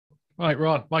Right,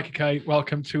 Ron, Mikey Kay,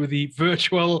 welcome to the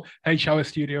virtual H-Hour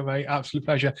studio, mate. Absolute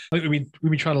pleasure. I think we've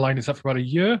been trying to line this up for about a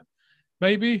year,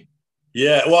 maybe.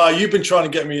 Yeah, well, you've been trying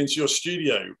to get me into your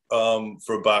studio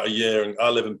for about a year, and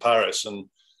I live in Paris, and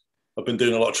I've been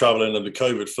doing a lot of traveling under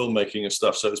COVID, filmmaking and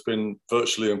stuff, so it's been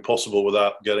virtually impossible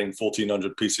without getting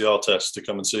 1,400 PCR tests to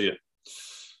come and see you,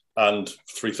 and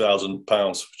 £3,000,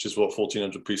 which is what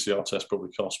 1,400 PCR tests probably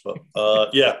cost. But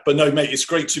yeah, but no, mate, it's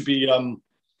great to be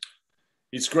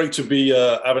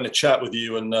having a chat with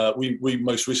you. And we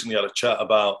most recently had a chat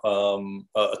about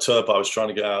a TERP I was trying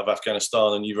to get out of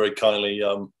Afghanistan, and you very kindly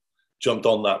jumped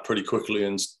on that pretty quickly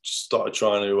and started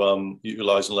trying to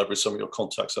utilize and leverage some of your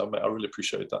contacts. I really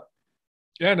appreciate that.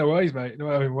 Yeah, no worries, mate. No,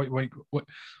 I mean,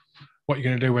 what you're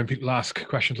going to do when people ask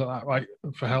questions like that, right?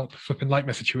 For help, flipping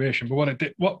nightmare situation. But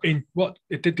what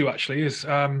it did do actually is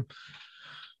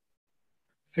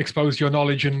expose your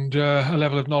knowledge and a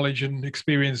level of knowledge and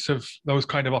experience of those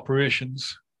kind of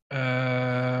operations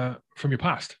from your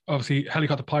past. Obviously,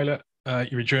 helicopter pilot.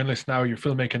 You're a journalist now. You're a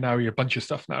filmmaker now. You're a bunch of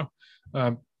stuff now.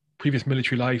 Previous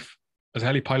military life as a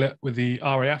heli pilot with the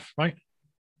RAF, right?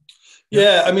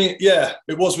 Yeah, I mean, yeah,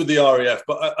 it was with the RAF,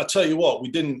 but I tell you what, we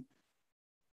didn't.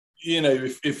 You know,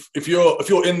 if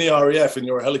you're in the RAF and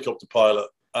you're a helicopter pilot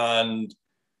and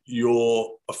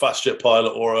you're a fast jet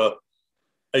pilot or a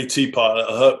AT pilot,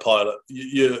 a HERT pilot,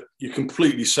 you're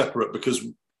completely separate, because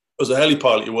as a heli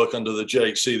pilot, you work under the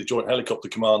JHC, the Joint Helicopter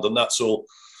Command, and that's all.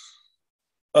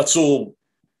 It's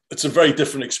a very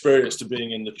different experience to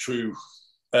being in the true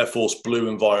Air Force Blue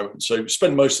environment. So I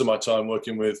spent most of my time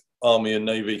working with Army and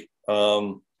Navy,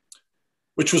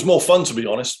 which was more fun, to be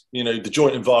honest. You know, the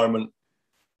joint environment,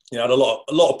 you know, had a lot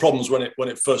of problems when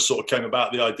it first sort of came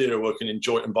about. The idea of working in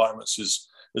joint environments is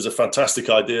a fantastic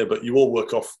idea, but you all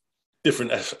work off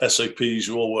different SOPs,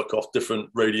 you all work off different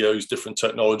radios, different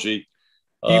technology.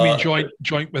 You mean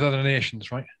joint with other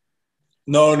nations, right?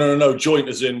 No. Joint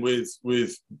as in with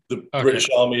the British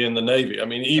Army and the Navy. I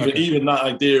mean, even that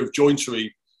idea of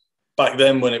jointry back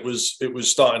then, when it was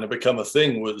starting to become a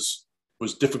thing, was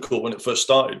difficult when it first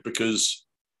started, because,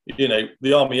 you know,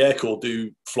 the Army Air Corps do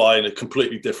fly in a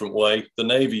completely different way. The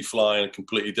Navy fly in a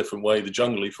completely different way. The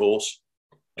Jungly Force.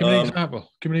 Give me an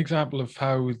example. Give me an example of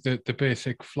how the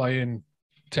basic flying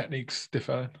techniques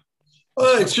differ.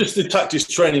 It's just the tactics,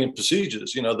 training, and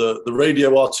procedures. You know, the radio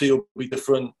RT will be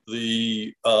different.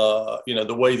 The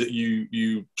the way that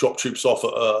you drop troops off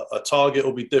at a target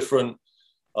will be different.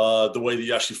 The way that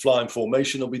you actually fly in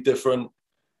formation will be different.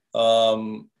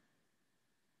 The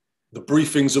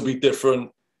briefings will be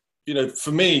different. You know,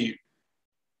 for me,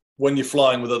 when you're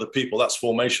flying with other people, that's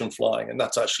formation flying, and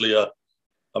that's actually a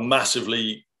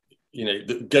massively, you know,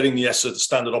 getting the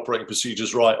standard operating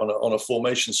procedures right on a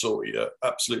formation sortie are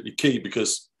absolutely key,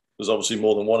 because there's obviously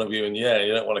more than one of you in the air.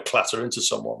 You don't want to clatter into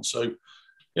someone. So,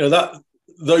 you know,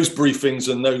 those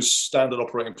briefings and those standard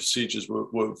operating procedures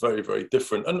were very, very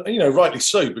different. And, you know, rightly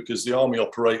so, because the Army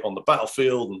operate on the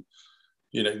battlefield, and,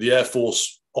 you know, the Air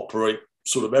Force operate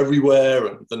sort of everywhere,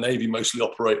 and the Navy mostly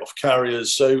operate off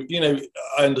carriers. So, you know,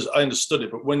 I understood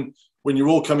it. But when you're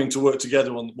all coming to work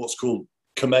together on what's called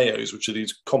CAMEOs, which are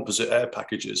these composite air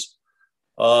packages,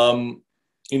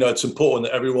 you know, it's important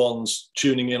that everyone's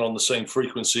tuning in on the same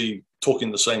frequency,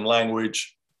 talking the same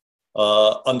language,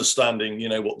 understanding, you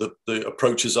know, what the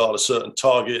approaches are to certain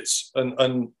targets,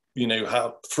 and you know,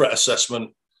 how threat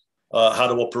assessment, how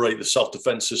to operate the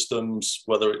self-defense systems,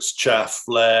 whether it's chaff,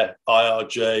 flare,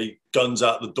 IRJ, guns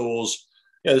out the doors.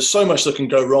 Yeah, there's so much that can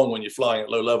go wrong when you're flying at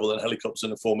low level in helicopters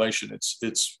in a formation.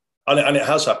 And it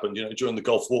has happened, you know, during the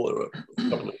Gulf War. There were a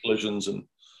couple of collisions and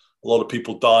a lot of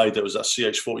people died. There was that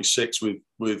CH-46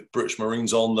 with British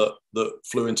Marines on that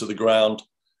flew into the ground,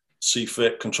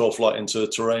 CFIT, control flight into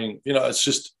terrain. You know, it's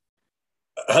just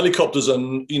helicopters,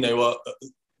 and, you know,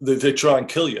 they try and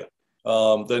kill you.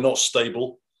 They're not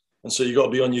stable. And so you got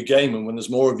to be on your game. And when there's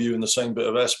more of you in the same bit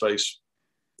of airspace,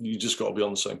 you just got to be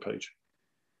on the same page.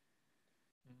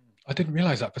 I didn't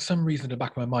realize that. For some reason, in the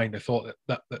back of my mind, I thought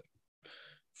that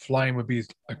flying would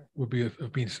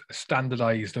have been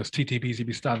standardized. Those TTPs would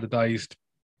be standardized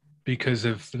because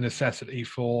of the necessity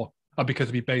because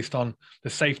it'd be based on the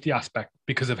safety aspect,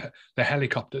 because of the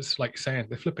helicopters, like you're saying,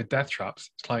 they're flipping death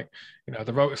traps. It's like, you know,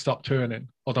 the rotor stop turning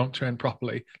or don't turn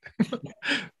properly.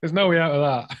 There's no way out of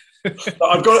that.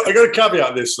 I got a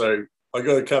caveat this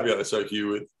though.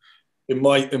 Hugh. In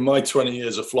my 20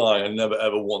 years of flying, I never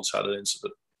ever once had an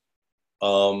incident.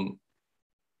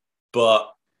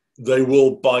 But they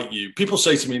will bite you. People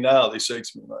say to me now, like,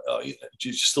 oh, do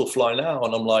you still fly now?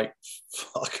 And I'm like,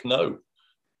 fuck no.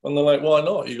 And they're like, why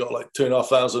not? You got like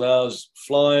 2,500 hours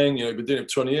flying, you know, you've been doing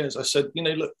it for 20 years. I said, you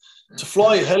know, look, to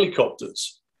fly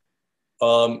helicopters,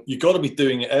 You've got to be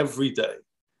doing it every day.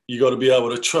 You've got to be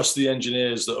able to trust the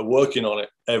engineers that are working on it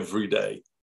every day.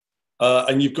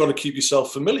 And you've got to keep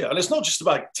yourself familiar. And it's not just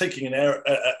about taking an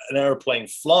airplane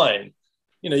flying.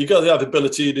 You've got to have the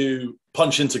ability to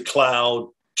punch into cloud,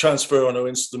 transfer on our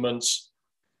instruments,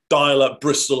 dial up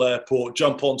Bristol Airport,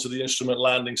 jump onto the instrument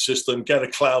landing system, get a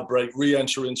cloud break,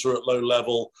 re-enter into at low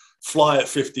level, fly at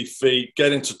 50 feet,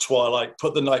 get into twilight,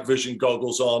 put the night vision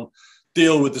goggles on,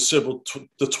 deal with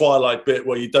the twilight bit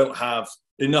where you don't have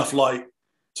enough light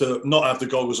to not have the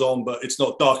goggles on, but it's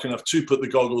not dark enough to put the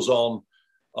goggles on.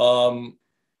 All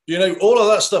of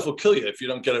that stuff will kill you if you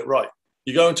don't get it right.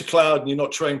 You go into cloud and you're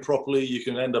not trained properly, you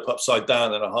can end up upside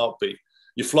down in a heartbeat.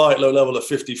 You fly at low level at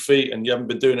 50 feet and you haven't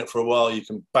been doing it for a while, you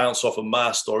can bounce off a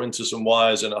mast or into some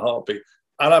wires in a heartbeat.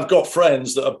 And I've got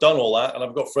friends that have done all that, and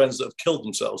I've got friends that have killed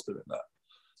themselves doing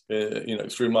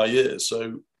that, through my years.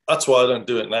 So that's why I don't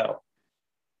do it now.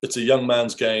 It's a young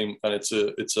man's game, and it's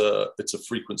a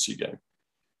frequency game.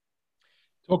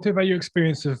 Talk to me about your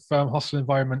experience of hostile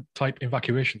environment type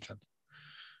evacuations then.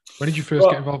 When did you first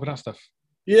get involved with that stuff?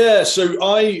 Yeah, so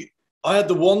I had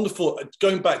the wonderful,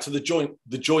 going back to the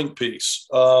joint piece,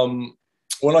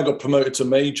 when I got promoted to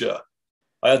major,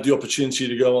 I had the opportunity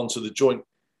to go onto the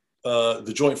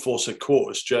Joint Force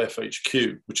Headquarters,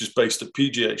 JFHQ, which is based at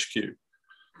PGHQ.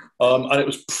 And it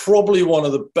was probably one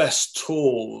of the best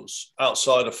tours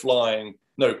outside of flying.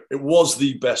 No, it was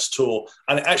the best tour.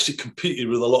 And it actually competed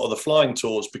with a lot of the flying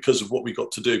tours because of what we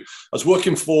got to do. I was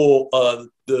working for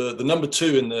the number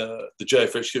 2 in the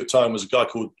JFHQ at the time was a guy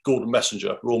called Gordon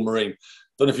Messenger, Royal Marine.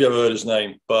 Don't know if you ever heard his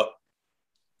name, but,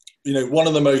 one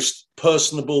of the most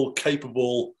personable,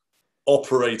 capable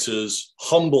operators,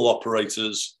 humble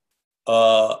operators,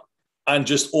 and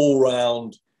just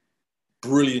all-round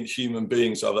brilliant human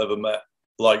beings I've ever met.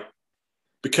 Like,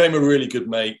 became a really good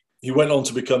mate. He went on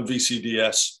to become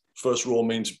VCDS, first Royal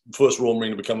Marine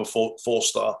to become a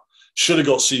 4-star. Should have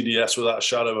got CDS without a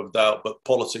shadow of a doubt, but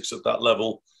politics at that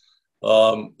level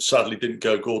sadly didn't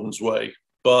go Gordon's way.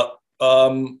 But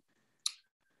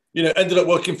ended up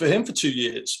working for him for 2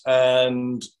 years.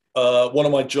 And one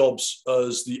of my jobs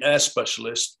as the air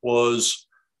specialist was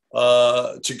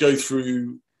to go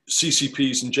through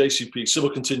CCPs and JCPs, civil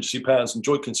contingency plans and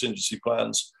joint contingency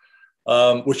plans,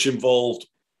 which involved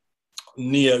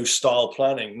NEO style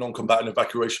planning, non-combatant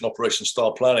evacuation operation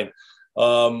style planning.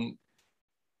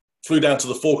 Flew down to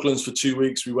the Falklands for 2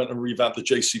 weeks. We went and revamped the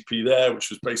JCP there, which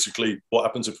was basically what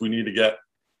happens if we need to get,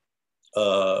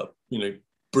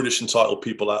 British entitled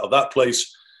people out of that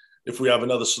place. If we have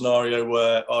another scenario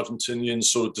where Argentinians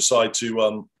sort of decide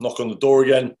to knock on the door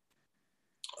again.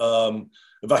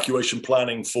 Evacuation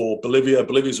planning for Bolivia.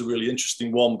 Bolivia is a really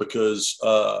interesting one because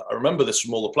I remember this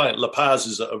from all the planning. La Paz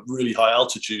is at a really high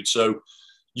altitude, so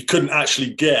you couldn't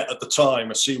actually get at the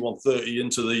time a C-130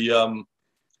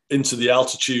 into the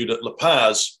altitude at La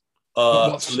Paz.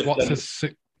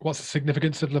 What's the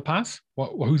significance of La Paz?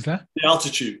 Who's there? The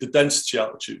altitude, the density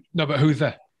altitude. No, but who's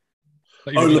there?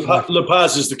 La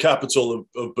Paz is the capital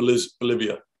of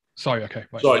Bolivia. Sorry, okay.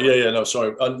 Right.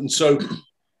 Sorry. And so,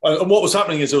 and what was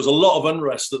happening is there was a lot of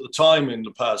unrest at the time in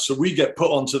La Paz. So we get put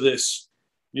onto this,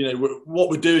 what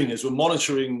we're doing is we're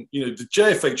monitoring, the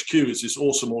JFHQ is this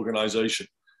awesome organization,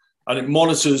 and it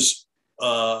monitors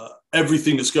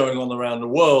everything that's going on around the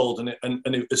world.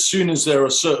 And as soon as there are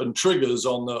certain triggers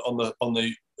on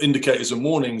the indicators and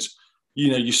warnings,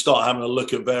 you start having a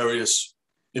look at various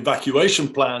evacuation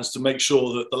plans to make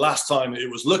sure that the last time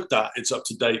it was looked at, it's up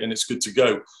to date and it's good to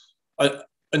go.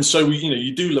 And so,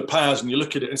 you do La Paz and you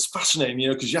look at it, and it's fascinating,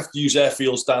 because you have to use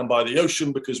airfields down by the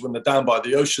ocean, because when they're down by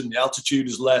the ocean, the altitude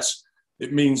is less.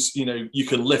 It means, you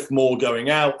can lift more going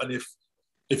out. And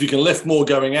if you can lift more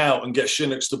going out and get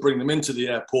Chinooks to bring them into the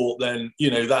airport, then,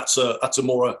 that's a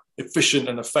more efficient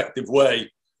and effective way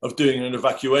of doing an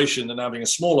evacuation than having a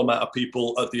small amount of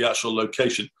people at the actual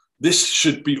location. This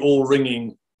should be all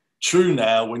ringing true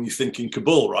now when you think in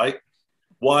Kabul, right?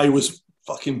 Why was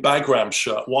fucking Bagram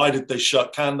shut? Why did they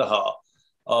shut Kandahar?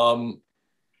 The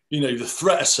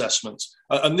threat assessments,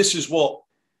 and this is what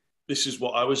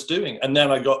I was doing. And then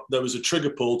there was a trigger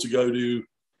pull to go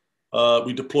to.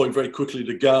 We deployed very quickly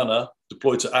to Ghana,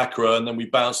 deployed to Accra, and then we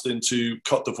bounced into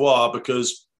Cote d'Ivoire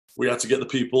because we had to get the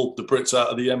Brits out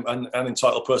of and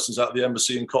entitled persons out of the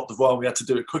embassy in Cote d'Ivoire. We had to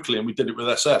do it quickly, and we did it with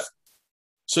SF.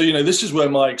 So, this is where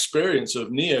my experience of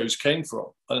NEOs came from.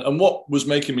 And what was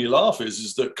making me laugh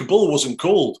is that Kabul wasn't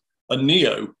called a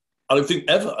NEO. I don't think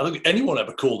anyone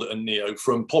ever called it a NEO,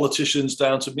 from politicians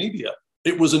down to media.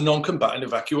 It was a non-combatant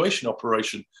evacuation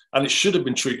operation, and it should have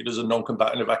been treated as a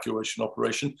non-combatant evacuation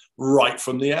operation right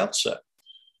from the outset.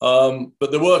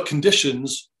 But there were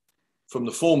conditions from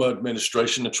the former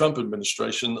administration, the Trump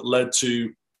administration, that led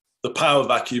to the power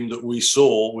vacuum that we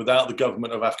saw without the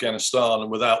government of Afghanistan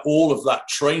and without all of that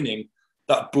training,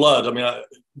 that blood. I mean,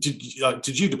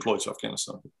 did you deploy to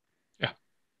Afghanistan? Yeah.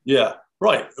 Yeah,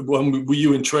 right. Were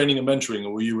you in training and mentoring,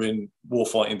 or were you in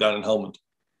warfighting down in Helmand?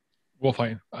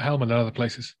 Warfighting at Helmand and other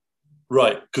places.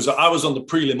 Right, because I was on the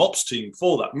prelim ops team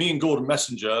for that. Me and Gordon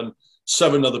Messenger and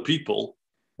 7 other people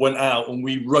went out and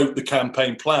we wrote the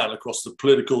campaign plan across the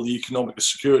political, the economic, the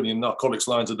security and narcotics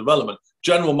lines of development.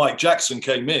 General Mike Jackson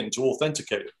came in to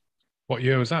authenticate it. What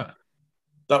year was that?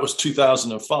 That was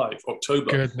 2005,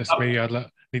 October. Goodness me, I'd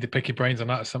need to pick your brains on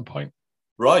that at some point.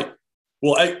 Right.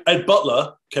 Well, Ed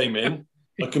Butler came in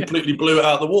and completely blew it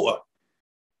out of the water.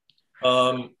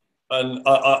 And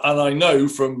I know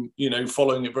from,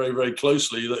 following it very, very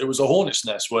closely that it was a hornet's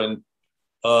nest when,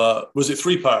 was it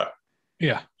 3-power?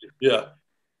 Yeah. Yeah.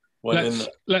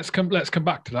 Let's come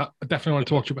back to that. I definitely want to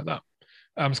talk to you about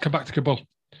that. Let's come back to Kabul.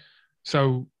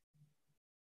 So,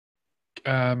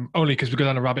 only because we go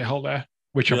down a rabbit hole there,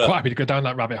 which I'm quite happy to go down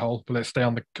that rabbit hole, but let's stay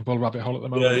on the Kabul rabbit hole at the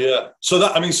moment. Yeah. So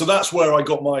that's where I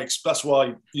got that's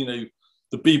why, the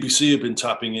BBC have been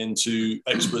tapping into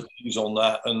expertise on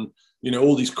that. And,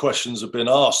 all these questions have been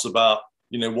asked about,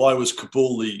 why was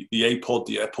Kabul the APOD,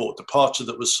 the airport departure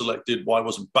that was selected? Why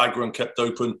wasn't Bagram kept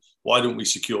open? Why didn't we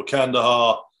secure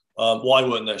Kandahar? Why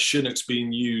weren't there Chinooks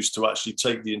being used to actually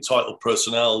take the entitled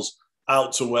personnel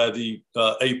out to where the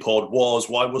APOD was?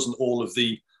 Why wasn't all of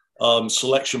the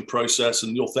selection process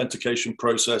and the authentication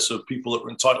process of people that were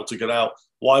entitled to get out,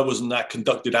 why wasn't that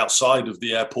conducted outside of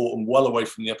the airport and well away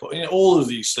from the airport? All of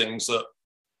these things that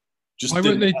just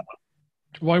didn't happen.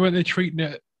 Why weren't they treating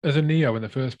it as a NEO in the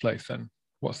first place then?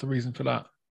 What's the reason for that?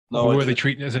 Or were they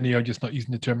treating it as a NEO, just not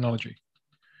using the terminology?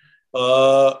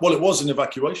 Well, it was an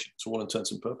evacuation to all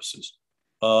intents and purposes.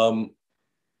 Why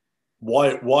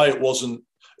it wasn't?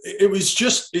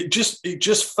 It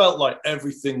just felt like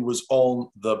everything was on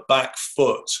the back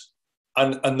foot,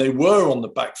 and they were on the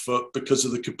back foot because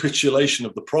of the capitulation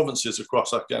of the provinces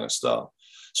across Afghanistan.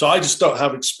 So I just don't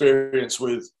have experience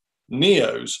with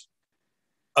NEOs.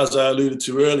 As I alluded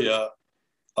to earlier,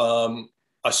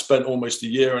 I spent almost a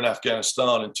year in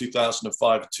Afghanistan in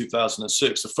 2005 and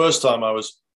 2006. The first time I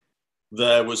was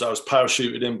there I was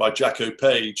parachuted in by Jacko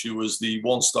Page, who was the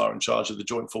 1-star in charge of the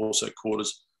Joint Force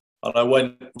Headquarters. And I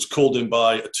was called in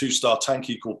by a 2-star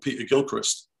tankie called Peter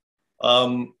Gilchrist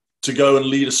to go and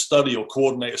lead a study or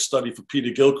coordinate a study for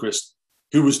Peter Gilchrist,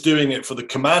 who was doing it for the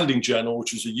commanding general,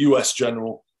 which was a US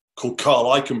general called Carl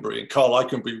Eikenberry. And Carl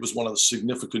Eikenberry was one of the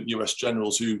significant US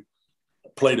generals who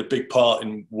played a big part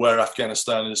in where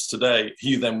Afghanistan is today.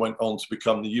 He then went on to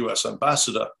become the US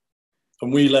ambassador.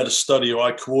 And we led a study, or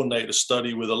I coordinated a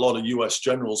study with a lot of US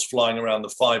generals flying around the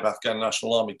 5 Afghan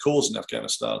National Army corps in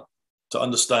Afghanistan to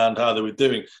understand how they were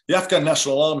doing. The Afghan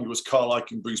National Army was Carl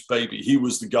Eikenberry's baby. He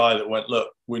was the guy that went, look,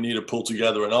 we need to pull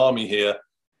together an army here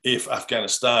if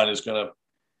Afghanistan is going to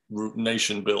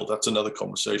nation build. That's another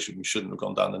conversation. We shouldn't have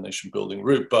gone down the nation building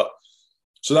route. But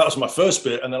so that was my first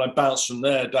bit. And then I bounced from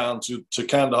there down to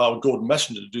Kandahar with Gordon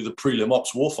Messenger to do the prelim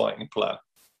ops warfighting plan,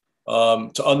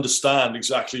 to understand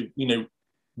exactly,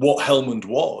 what Helmand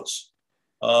was.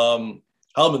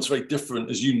 Helmand's very different,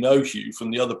 as you know, Hugh,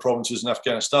 from the other provinces in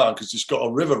Afghanistan, because it's got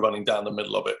a river running down the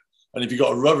middle of it. And if you've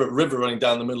got a river running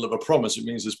down the middle of a province, it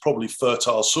means there's probably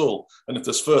fertile soil. And if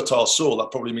there's fertile soil,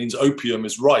 that probably means opium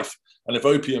is rife. And if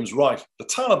opium's rife, the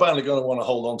Taliban are going to want to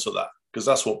hold on to that, because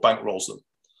that's what bankrolls them.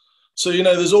 So,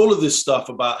 there's all of this stuff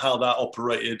about how that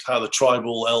operated, how the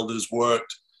tribal elders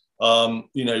worked.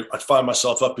 I find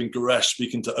myself up in Goresh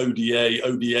speaking to ODA,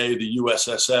 the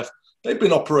USSF. They've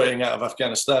been operating out of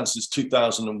Afghanistan since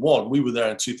 2001. We were there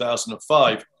in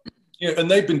 2005. And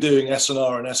they've been doing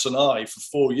SNR and SNI for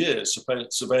 4 years,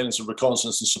 surveillance and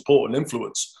reconnaissance and support and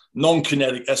influence,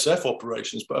 non-kinetic SF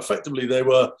operations. But effectively, they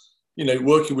were,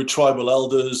 working with tribal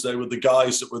elders. They were the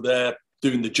guys that were there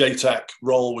doing the JTAC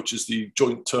role, which is the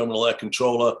Joint Terminal Air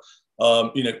Controller,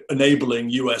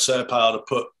 enabling US air power to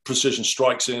put precision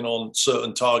strikes in on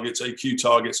certain targets, AQ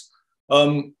targets.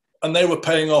 And they were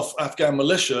paying off Afghan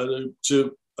militia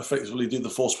to effectively do the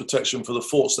force protection for the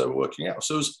forts they were working out.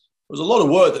 So there was a lot of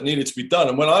work that needed to be done.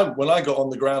 And when I got on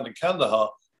the ground in Kandahar,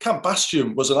 Camp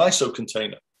Bastion was an ISO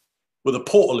container with a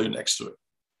portaloo next to it.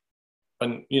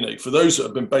 And, for those that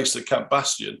have been based at Camp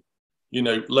Bastion,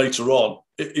 later on,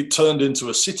 it turned into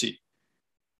a city.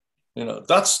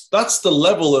 That's the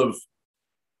level of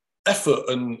effort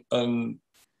and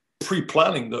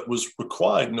pre-planning that was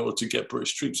required in order to get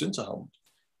British troops into Helmand.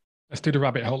 Let's do the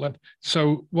rabbit hole then.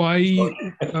 So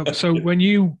so when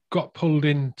you got pulled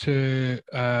into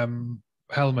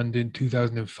Helmand in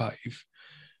 2005,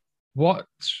 What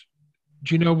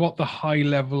do you know what the high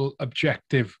level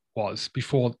objective was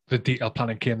before the detailed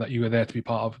planning came that you were there to be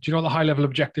part of? Do you know what the high level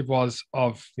objective was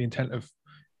of the intent of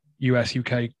US,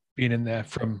 UK being in there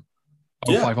from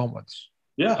Yeah, 05 onwards?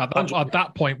 yeah, At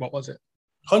that point, what was it?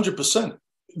 100%.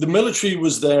 The military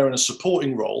was there in a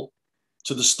supporting role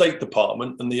to the State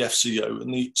Department and the FCO,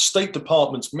 and the State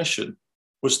Department's mission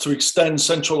was to extend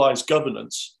centralized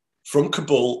governance from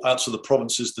Kabul out to the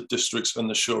provinces, the districts, and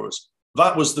the shuras.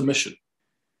 That was the mission.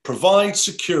 Provide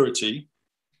security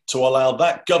to allow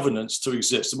that governance to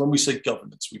exist. And when we say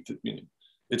governance,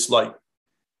 it's like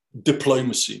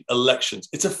diplomacy, elections.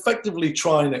 It's effectively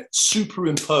trying to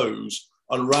superimpose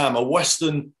and ram a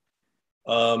Western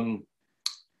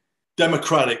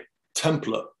democratic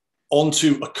template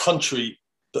onto a country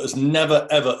that has never,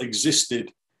 ever existed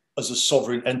as a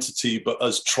sovereign entity, but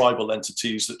as tribal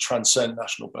entities that transcend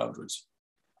national boundaries.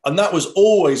 And that was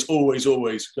always, always,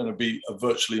 always going to be a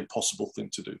virtually impossible thing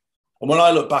to do. And when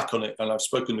I look back on it, and I've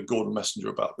spoken to Gordon Messenger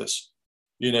about this,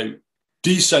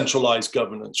 decentralized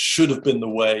governance should have been the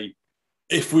way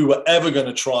if we were ever going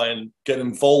to try and get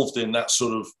involved in that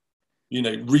sort of,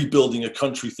 rebuilding a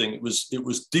country thing. It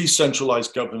was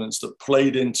decentralized governance that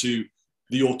played into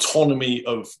the autonomy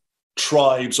of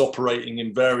tribes operating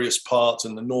in various parts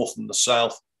in the north and the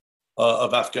south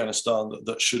of Afghanistan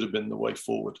that should have been the way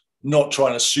forward. Not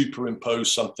trying to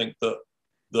superimpose something that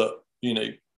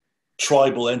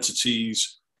tribal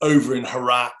entities over in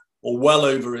Herat or well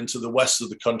over into the west of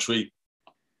the country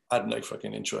had no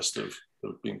fucking interest of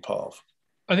being part of.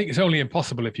 I think it's only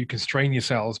impossible if you constrain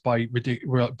yourselves by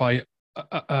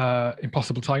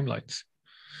impossible timelines,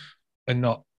 and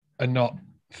not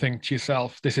think to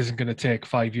yourself, this isn't going to take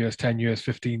 5 years, 10 years,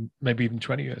 15, maybe even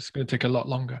 20 years. It's going to take a lot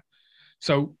longer.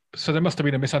 So there must have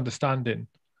been a misunderstanding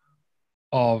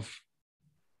of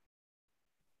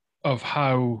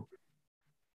how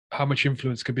much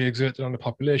influence could be exerted on the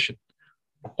population,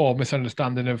 or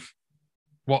misunderstanding of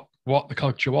what the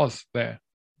culture was there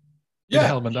in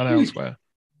Helmand and elsewhere.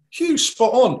 Huge,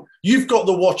 spot on. You've got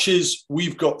the watches,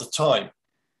 we've got the time.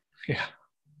 Yeah.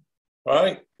 All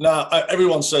right. Now,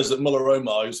 everyone says that Mullah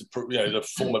Omar, who's the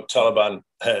former Taliban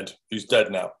head, who's dead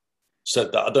now,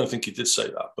 said that. I don't think he did say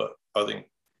that, but I think,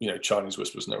 Chinese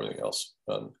whispers and everything else.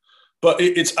 But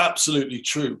it's absolutely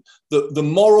true. The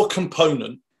moral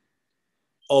component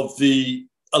of the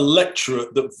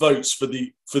electorate that votes for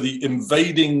the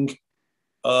invading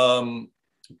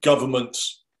government,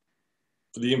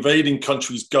 for the invading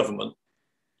country's government,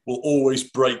 will always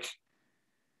break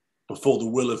before the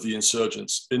will of the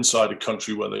insurgents inside a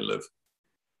country where they live.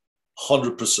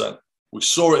 100%. We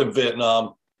saw it in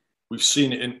Vietnam. We've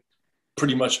seen it in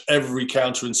pretty much every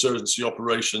counterinsurgency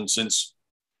operation since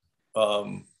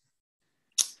Myanmar.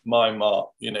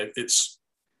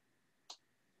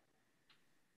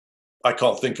 I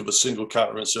can't think of a single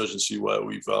counterinsurgency where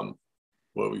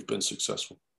we've been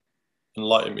successful.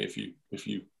 Enlighten me if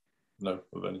you know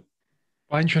of any.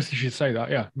 I'm interested you should say that.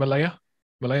 Yeah,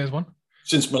 Malaya's one.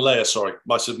 Since Malaya, sorry,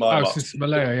 I said Myanmar. Oh, since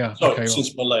Malaya, yeah. Sorry, okay,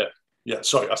 since Malaya. Yeah,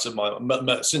 sorry, I said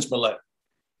Myanmar. Since Malaya,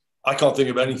 I can't think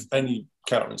of any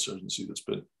counterinsurgency that's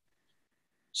been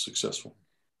successful.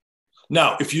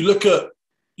 Now, if you look at,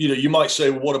 you might say,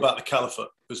 well, what about the Caliphate,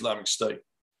 Islamic State?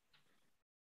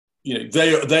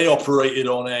 They operated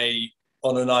on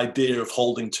an idea of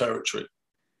holding territory.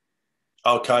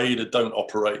 Al Qaeda don't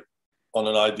operate on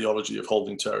an ideology of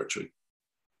holding territory,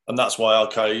 and that's why Al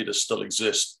Qaeda still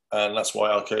exists, and that's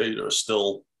why Al Qaeda is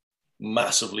still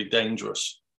massively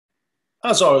dangerous.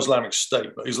 As are Islamic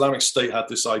State, but Islamic State had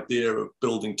this idea of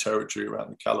building territory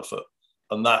around the Caliphate,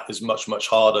 and that is much, much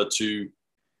harder to,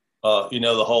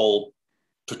 the whole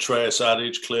Petraeus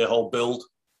adage, clear, hold, build.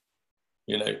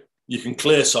 You can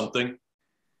clear something,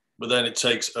 but then it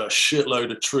takes a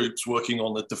shitload of troops working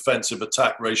on the defensive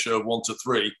attack ratio of 1 to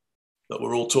 3 that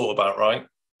we're all taught about, right?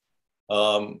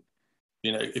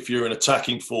 If you're an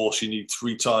attacking force, you need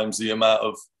 3 times the amount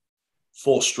of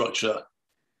force structure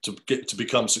to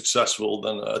become successful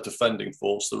than a defending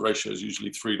force. The ratio is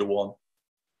usually 3 to 1.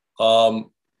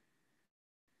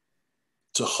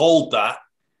 To hold that,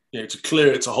 to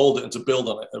clear it, to hold it, and to build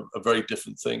on it are very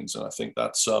different things. And I think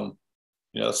that's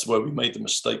that's where we made the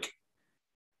mistake.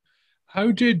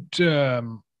 How did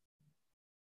in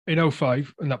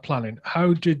 05 in that planning?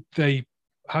 How did they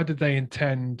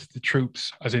intend the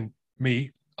troops, as in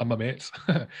me and my mates,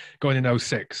 going in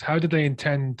 06? How did they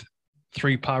intend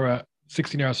 3 para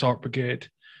 16-hour assault brigade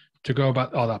to go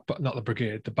about? Not the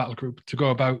brigade, the battle group, to go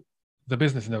about the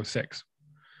business in 06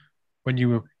 when you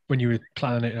were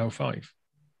planning it in 05?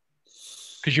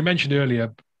 Because you mentioned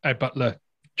earlier Ed Butler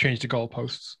changed the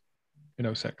goalposts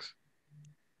in 06.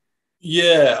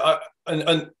 Yeah,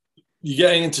 and you're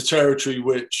getting into territory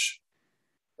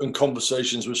and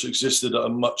conversations which existed at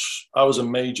I was a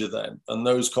major then, and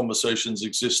those conversations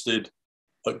existed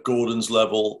at Gordon's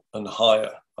level and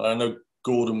higher. And I know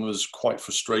Gordon was quite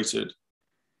frustrated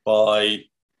by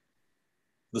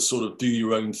the sort of do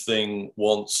your own thing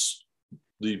once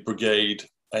the brigade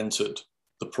entered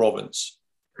the province.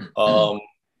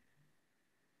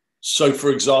 So,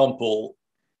 for example,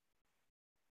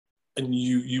 and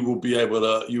you will be able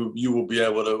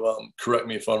to correct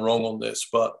me if I'm wrong on this,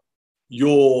 but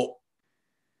your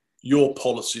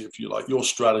policy, if you like, your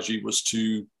strategy was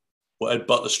Ed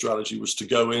Butler's strategy was to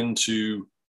go into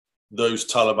those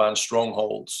Taliban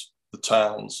strongholds, the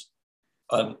towns,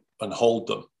 and hold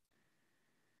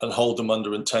them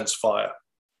under intense fire.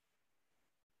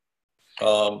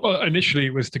 Well, initially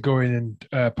it was to go in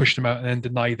and push them out and then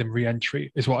deny them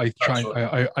re-entry. Is what I'm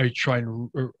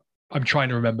trying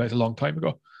to remember. It's a long time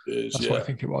ago. That's what I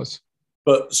think it was.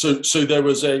 But so there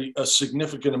was a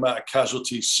significant amount of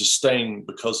casualties sustained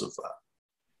because of that.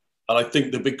 And I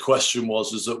think the big question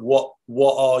is that what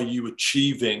are you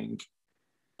achieving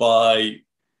by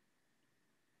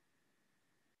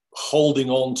holding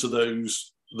on to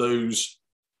those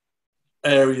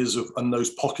areas and those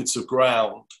pockets of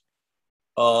ground,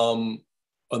 and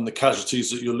the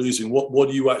casualties that you're losing? What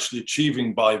are you actually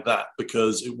achieving by that?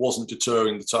 Because it wasn't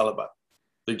deterring the Taliban.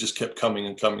 They just kept coming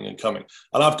and coming and coming.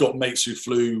 And I've got mates who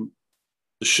flew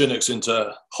the Chinooks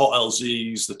into hot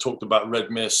LZs that talked about red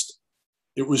mist.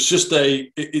 It was just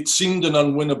it seemed an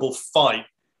unwinnable fight,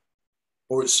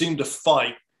 or it seemed a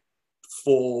fight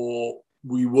for,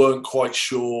 we weren't quite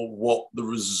sure what the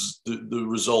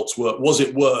results were. Was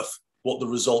it worth what the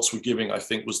results were giving, I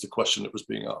think, was the question that was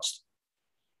being asked.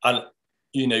 And,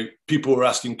 people were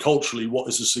asking culturally, what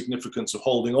is the significance of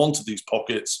holding on to these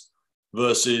pockets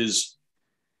versus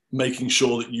making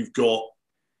sure that you've got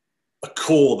a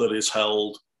core that is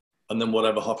held, and then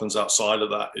whatever happens outside of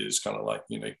that is kind of like,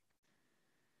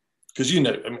 because,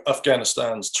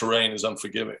 Afghanistan's terrain is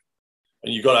unforgiving.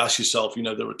 And you've got to ask yourself,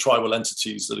 there are tribal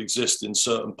entities that exist in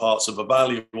certain parts of a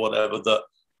valley or whatever that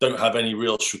don't have any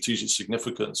real strategic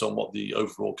significance on what the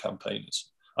overall campaign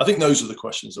is. I think those are the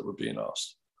questions that were being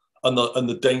asked, and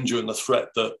the danger and the threat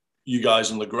that you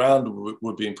guys on the ground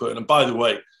were being put in. And by the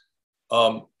way,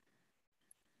 and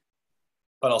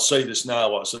I'll say this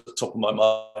now, what's at the top of my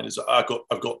mind is that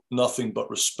I've got nothing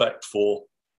but respect for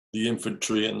the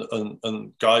infantry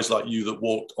and guys like you that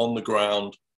walked on the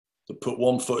ground, that put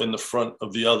one foot in the front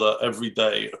of the other every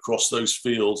day across those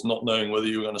fields, not knowing whether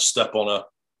you were going to step on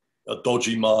a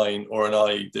dodgy mine or an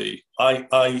IED.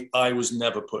 I was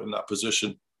never put in that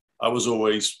position. I was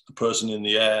always the person in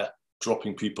the air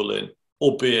dropping people in,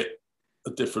 albeit a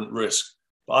different risk.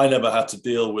 But I never had to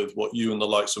deal with what you and the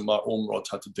likes of Mark Ormrod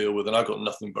had to deal with. And I got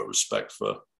nothing but respect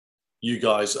for you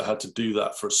guys that had to do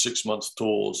that for 6-month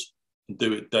tours and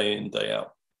do it day in, day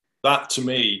out. That, to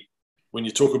me, when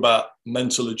you talk about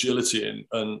mental agility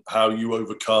and how you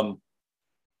overcome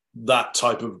that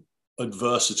type of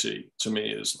adversity, to me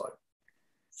is like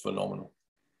phenomenal.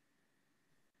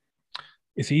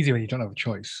 It's easy when you don't have a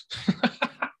choice.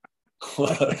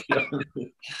 I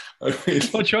mean,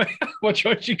 what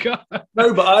choice you got?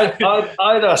 No, but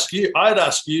I'd ask you.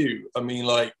 I mean,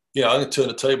 like, I'm going to turn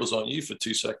the tables on you for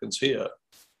 2 seconds here.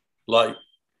 Like,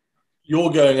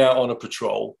 you're going out on a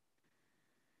patrol.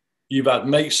 You've had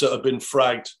mates that have been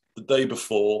fragged the day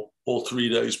before or 3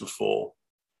 days before,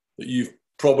 that you've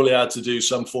probably had to do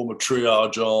some form of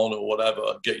triage on or whatever,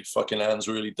 get your fucking hands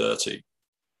really dirty.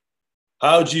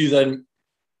 How do you then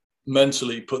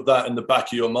mentally put that in the back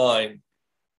of your mind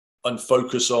and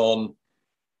focus on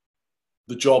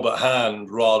the job at hand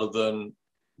rather than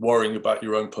worrying about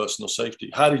your own personal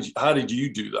safety? How did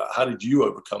you do that? How did you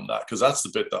overcome that? Because that's the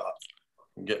bit that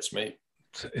gets me.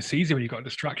 It's easy when you've got a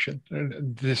distraction.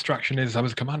 And the distraction is I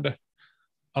was a commander,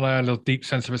 and I had a little deep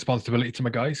sense of responsibility to my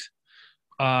guys.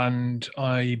 And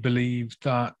I believe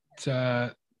that.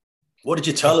 What did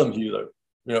you tell them, Hugh?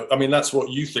 Though, I mean, that's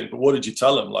what you think, but what did you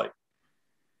tell them? Like,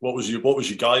 what was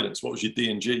your guidance? What was your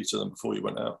D&G to them before you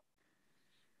went out?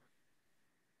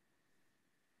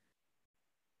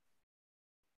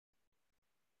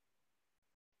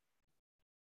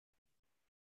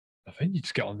 I think you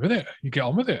just get on with it. You get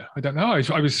on with it. I don't know.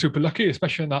 I was super lucky,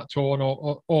 especially in that tour and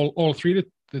all three of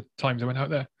the times I went out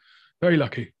there. Very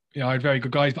lucky. I had very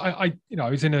good guys. But I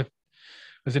was in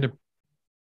a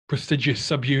prestigious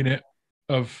subunit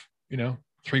of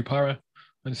 3 para,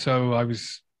 and so I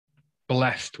was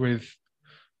blessed with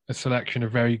a selection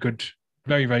of very good,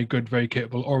 very, very good, very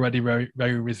capable, already very,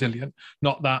 very resilient.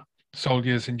 Not that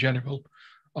soldiers in general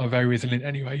are very resilient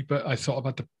anyway, but I sort of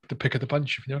had the pick of the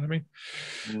bunch, if you know what I mean.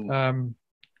 Mm.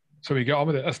 So we get on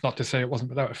with it. That's not to say it wasn't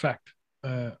without effect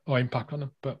or impact on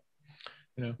them, but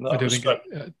No, I do respect.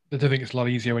 think it's a lot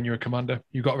easier when you're a commander.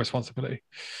 You've got a responsibility.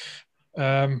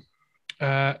 Going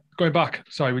back,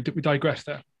 sorry, we digressed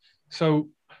there. So,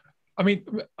 I mean,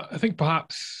 I think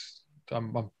perhaps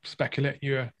I'm speculating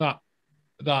here that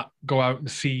go out and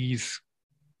seize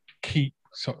key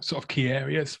sort of key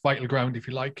areas, vital ground, if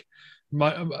you like.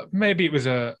 Maybe it was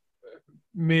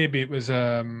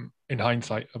in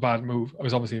hindsight a bad move. It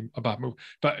was obviously a bad move,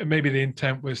 but maybe the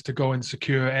intent was to go and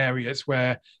secure areas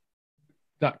where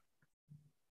that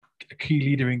key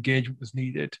leader engagement was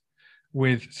needed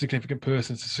with significant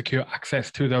persons to secure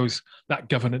access to that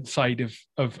governance side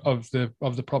of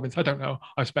the province. I don't know.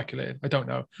 I'm speculating. I don't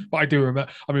know, but I do remember.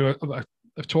 I mean,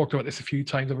 I've talked about this a few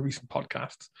times over recent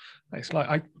podcasts. It's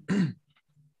like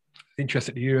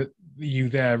interested to hear you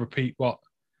there repeat what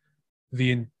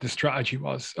the strategy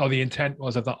was or the intent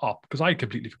was of that op, because I'd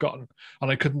completely forgotten and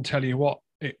I couldn't tell you what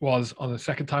it was on the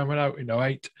second time I went out in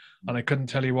 2008, and I couldn't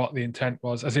tell you what the intent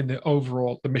was, as in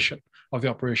the mission of the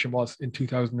operation was in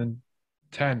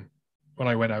 2010 when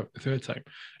I went out the third time.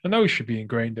 And those should be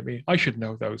ingrained in me. I should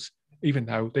know those. Even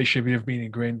now, they should have been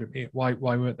ingrained in me. Why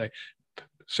weren't they?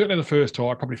 Certainly the first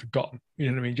tour, I've probably forgotten. You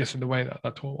know what I mean? Just in the way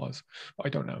that tour was. But I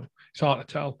don't know. It's hard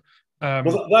to tell.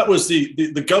 Well, that was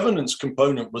the governance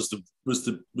component was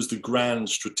the grand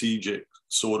strategic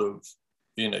sort of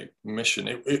mission.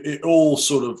 It all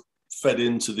sort of fed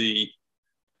into the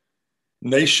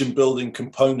nation building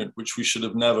component, which we should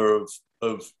have never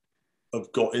have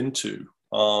got into.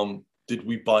 Did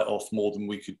we bite off more than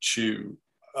we could chew?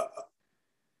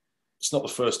 It's not the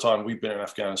first time we've been in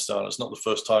Afghanistan. It's not the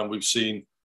first time we've seen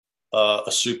a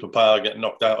superpower get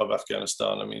knocked out of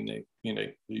Afghanistan. I mean,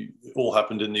 it all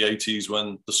happened in the 80s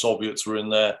when the Soviets were in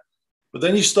there. But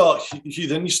then you start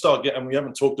getting, we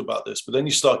haven't talked about this, but then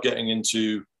you start getting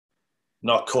into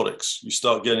narcotics. You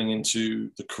start getting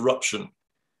into the corruption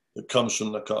that comes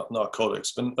from the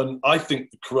narcotics. And I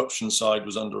think the corruption side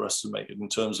was underestimated in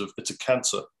terms of it's a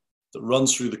cancer that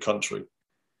runs through the country,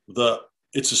 that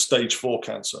it's a stage 4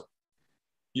 cancer.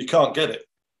 You can't get it.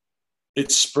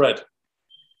 It's spread.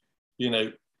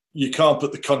 You can't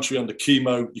put the country under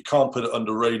chemo. You can't put it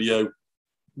under radio.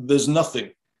 There's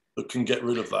nothing that can get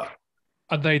rid of that.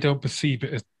 And they don't perceive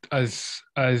it as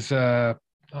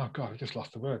oh God, I just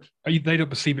lost the word. They don't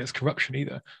perceive it as corruption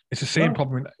either. It's the same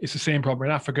problem. It's the same problem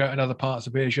in Africa and other parts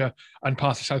of Asia and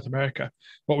parts of South America.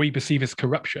 What we perceive as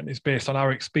corruption is based on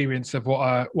our experience of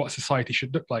what society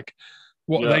should look like.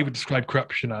 What they would describe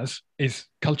corruption as is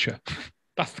culture.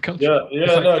 That's the culture. Yeah,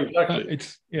 exactly.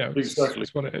 It's exactly.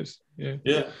 It's what it is.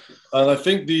 Yeah. And I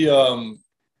think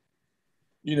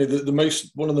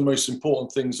one of the most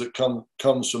important things that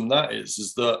comes from that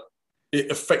is that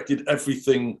it affected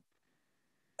everything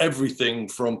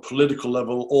from political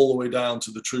level all the way down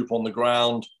to the troop on the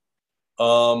ground,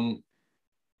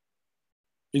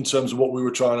 in terms of what we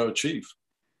were trying to achieve.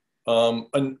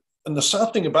 And the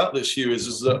sad thing about this, Hugh,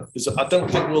 is that I don't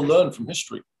think we'll learn from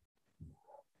history.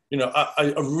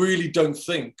 I really don't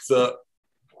think that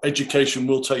education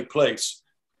will take place,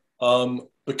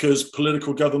 because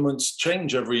political governments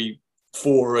change every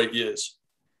 4 or 8 years.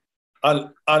 And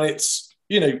it's,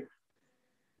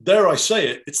 dare I say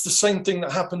it, it's the same thing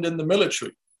that happened in the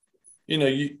military.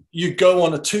 You go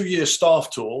on a 2-year staff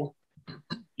tour,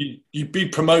 you'd be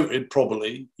promoted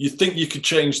probably, you think you could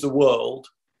change the world,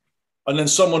 and then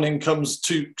someone comes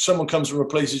and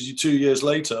replaces you 2 years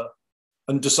later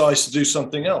and decides to do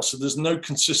something else. So there's no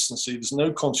consistency, there's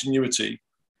no continuity,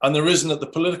 and there isn't at the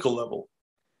political level,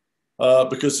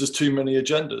 because there's too many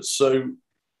agendas. So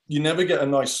you never get a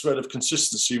nice thread of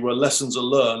consistency where lessons are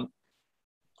learned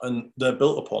and they're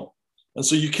built upon. And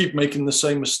so you keep making the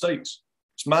same mistakes.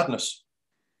 It's madness.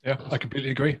 Yeah, I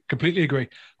completely agree.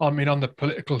 I mean, on the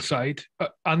political side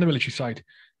and the military side,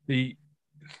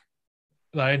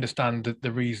 I understand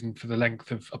the reason for the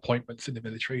length of appointments in the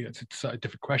military. It's a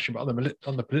different question, but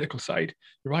on the political side,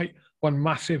 you're right. One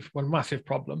massive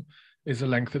problem is the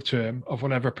length of term of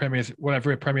whatever a premier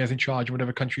is in charge of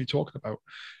whatever country you're talking about.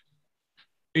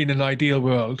 In an ideal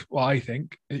world, well, I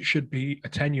think it should be a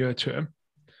 10-year term,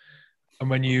 and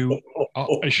when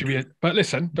it should be. But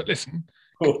listen.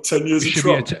 10 years of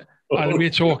Trump. And we're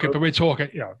talking.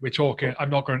 I'm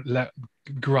not going to let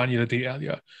granular detail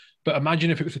here. But imagine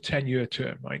if it was a 10-year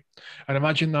term, right? And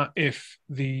imagine that if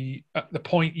at the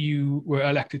point you were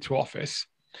elected to office,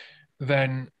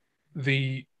 then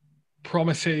the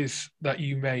promises that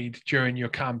you made during your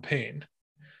campaign,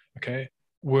 okay,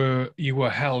 you were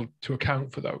held to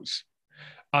account for those.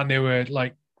 And there were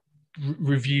like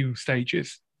review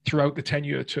stages throughout the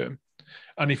 10-year term.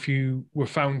 And if you were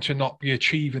found to not be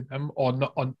achieving them, or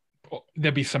not on, or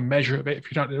there'd be some measure of it. If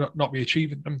you don't not be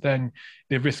achieving them, then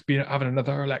they risk being having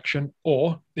another election.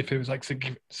 Or if it was like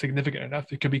significant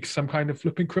enough, it could be some kind of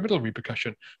flipping criminal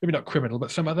repercussion. Maybe not criminal,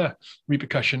 but some other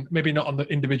repercussion. Maybe not on the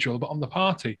individual, but on the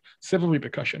party, civil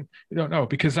repercussion. You don't know,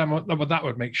 because then what that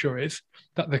would make sure is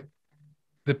that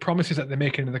the promises that they're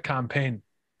making in the campaign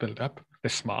build up, they're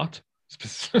smart,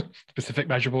 specific,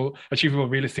 measurable, achievable,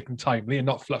 realistic, and timely, and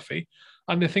not fluffy.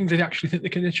 And the things they actually think they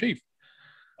can achieve.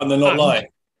 And they're not lying.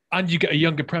 And you get a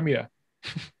younger premier.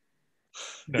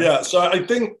 Yeah, so I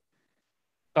think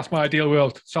that's my ideal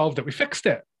world. Solved it. We fixed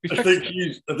it. I think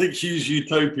Hugh's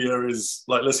utopia is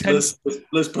like let's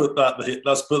put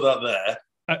that there.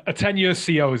 A 10-year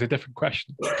CO is a different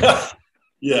question.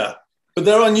 Yeah, but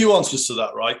there are nuances to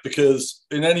that, right? Because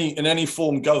in any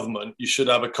form government, you should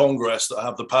have a Congress that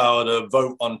have the power to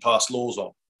vote on passed laws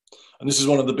on. And this is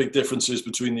one of the big differences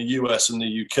between the US and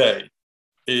the UK.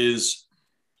 Is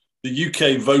the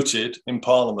UK voted in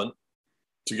Parliament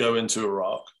to go into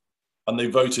Iraq, and they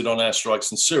voted on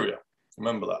airstrikes in Syria.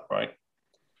 Remember that, right?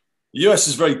 The US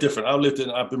is very different.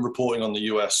 I've been reporting on the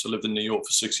US. I lived in New York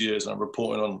for 6 years, and I'm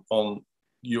reporting on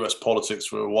US politics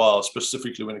for a while,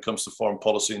 specifically when it comes to foreign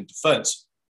policy and defense.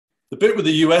 The bit with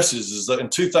the US is that in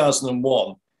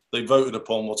 2001, they voted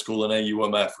upon what's called an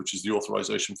AUMF, which is the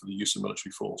authorization for the use of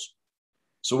military force.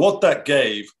 So what that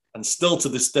gave, and still to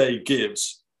this day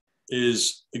gives,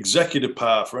 is executive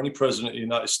power for any president of the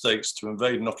United States to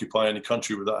invade and occupy any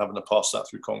country without having to pass that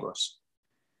through Congress.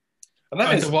 And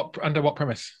that under what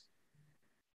premise?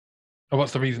 Or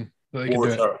what's the reason that they can do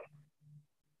it?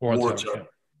 War on terror. Yeah.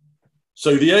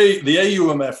 So the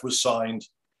AUMF was signed,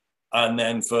 and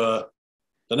then for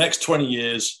the next 20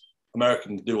 years, America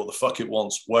can do what the fuck it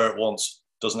wants, where it wants,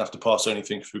 doesn't have to pass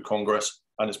anything through Congress,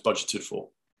 and it's budgeted for.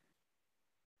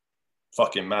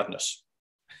 Fucking madness.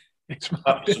 It's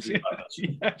absolute madness.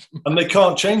 Yes. And they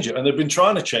can't change it. And they've been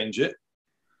trying to change it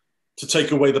to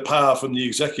take away the power from the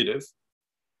executive,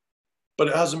 but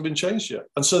it hasn't been changed yet.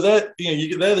 And so they're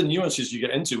the nuances you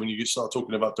get into when you start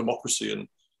talking about democracy and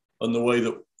the way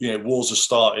that wars are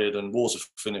started and wars are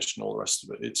finished and all the rest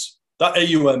of it. It's that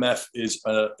AUMF is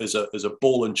a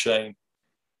ball and chain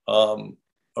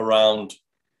around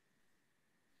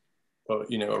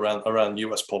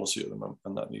US policy at the moment,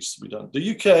 and that needs to be done.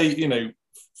 The UK,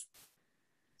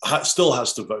 still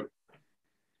has to vote,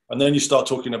 and then you start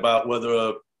talking about whether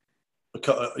a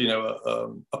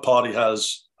party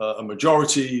has a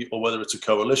majority or whether it's a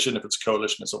coalition. If it's a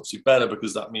coalition, it's obviously better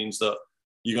because that means that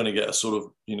you're going to get a sort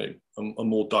of a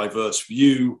more diverse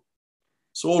view.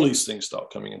 So all these things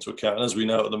start coming into account, and as we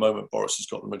know at the moment, Boris has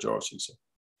got the majority. So,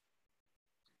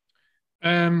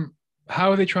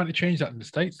 how are they trying to change that in the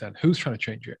States then? Who's trying to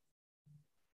change it?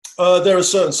 There are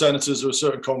certain senators, there are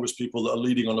certain Congress people that are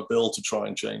leading on a bill to try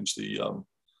and change the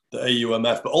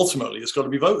AUMF, but ultimately it's got to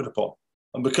be voted upon.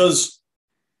 And because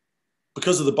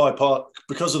of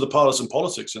the partisan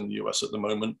politics in the US at the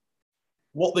moment,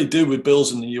 what they do with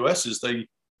bills in the US is they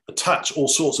attach all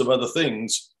sorts of other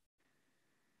things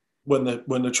when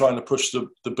they're trying to push the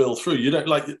bill through. They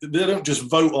don't just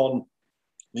vote on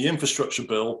the infrastructure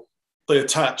bill. They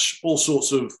attach all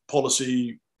sorts of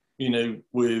policy,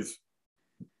 with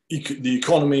the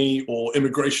economy or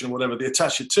immigration or whatever. They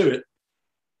attach it to it,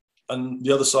 and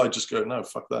the other side just go, no,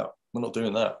 fuck that. We're not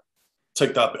doing that.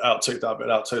 Take that bit out, take that bit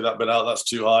out, take that bit out. That's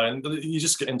too high. And you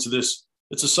just get into this.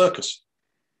 It's a circus.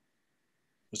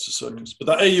 It's a circus. But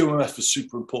that AUMF is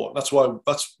super important. That's one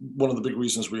of the big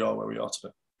reasons we are where we are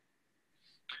today.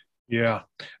 Yeah,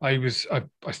 I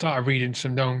started reading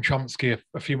some Noam Chomsky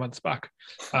a few months back,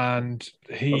 and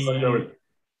he. How's that going?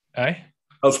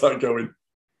 How's that going?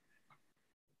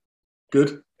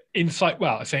 Good.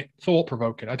 I say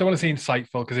thought-provoking. I don't want to say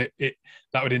insightful because it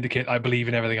that would indicate I believe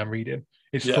in everything I'm reading.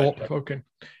 It's thought-provoking.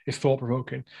 It's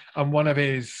thought-provoking, and one of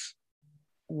the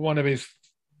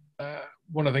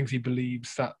things he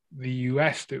believes that the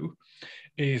US do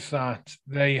is that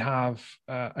they have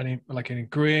an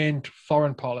ingrained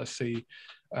foreign policy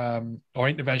or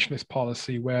interventionist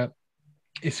policy where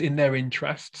it's in their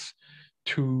interests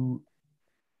to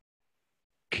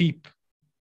keep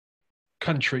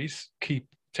territories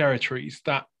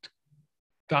that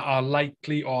are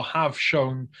likely or have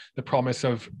shown the promise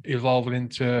of evolving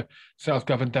into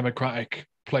self-governed democratic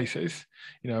places,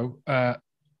 or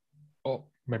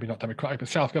maybe not democratic, but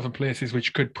self-governed places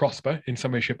which could prosper in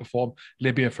some way, shape, or form.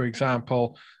 Libya, for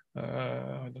example.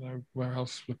 I don't know where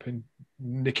else. Flipping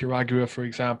Nicaragua, for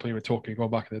example. You were talking going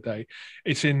back in the day.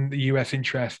 It's in the US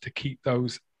interest to keep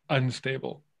those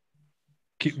unstable,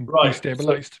 keep them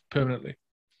destabilized permanently.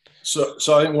 So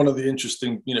I think one of the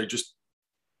interesting, just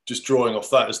just drawing off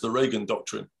that is the Reagan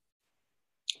doctrine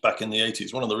back in the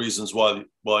 80s. One of the reasons why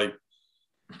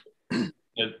you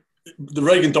know, the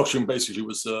Reagan doctrine basically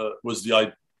was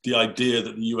the idea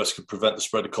that the US could prevent the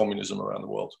spread of communism around the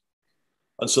world.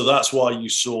 And so that's why you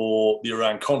saw the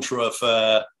Iran-Contra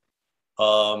affair,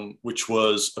 which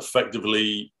was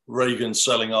effectively Reagan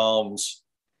selling arms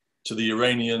to the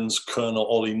Iranians. Colonel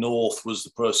Ollie North was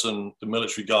the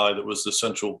military guy that was the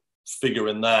central figure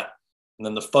in that. And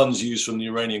then the funds used from the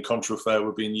Iranian-Contra affair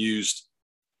were being used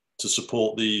to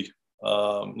support the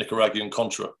Nicaraguan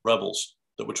Contra rebels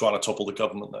that were trying to topple the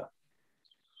government there.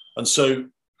 And so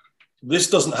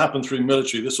this doesn't happen through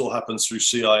military, this all happens through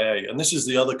CIA. And this is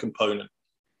the other component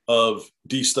of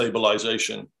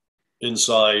destabilization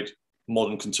inside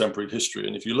modern contemporary history.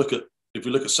 And if you look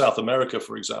at South America,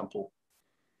 for example,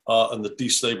 and the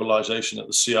destabilization that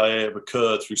the CIA have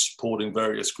occurred through supporting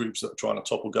various groups that are trying to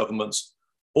topple governments,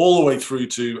 all the way through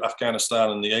to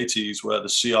Afghanistan in the 80s, where the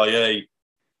CIA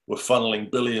were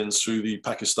funneling billions through the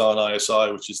Pakistan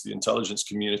ISI, which is the intelligence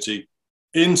community,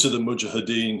 into the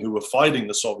Mujahideen who were fighting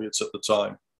the Soviets at the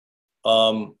time.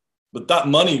 But that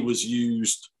money was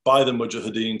used by the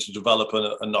Mujahideen to develop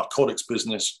a narcotics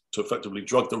business to effectively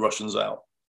drug the Russians out.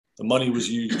 The money was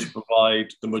used to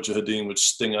provide the Mujahideen with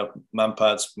Stinger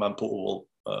manpads, man-portable,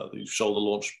 the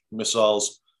shoulder-launched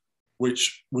missiles,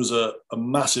 which was a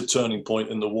massive turning point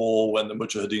in the war when the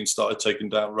Mujahideen started taking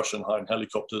down Russian high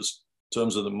helicopters in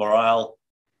terms of the morale.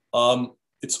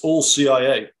 It's all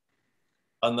CIA,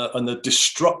 and the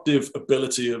destructive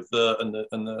ability of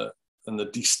the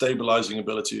destabilizing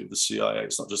ability of the CIA.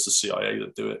 It's not just the CIA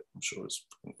that do it. I'm sure it's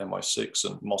MI6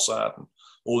 and Mossad and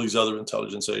all these other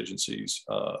intelligence agencies,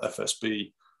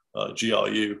 FSB,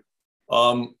 GRU.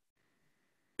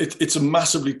 It's a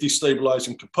massively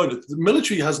destabilizing component. The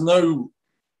military has no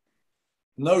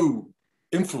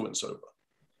influence over.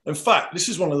 In fact, this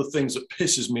is one of the things that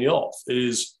pisses me off,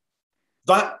 is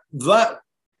that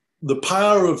the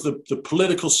power of the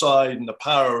political side and the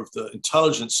power of the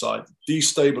intelligence side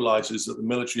destabilizes that the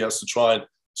military has to try and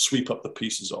sweep up the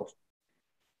pieces of.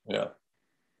 Yeah.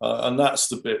 And that's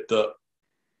the bit that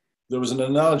there was an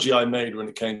analogy I made when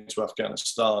it came to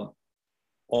Afghanistan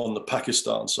on the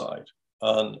Pakistan side,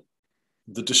 and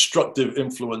the destructive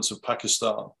influence of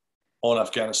Pakistan on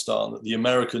Afghanistan that the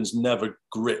Americans never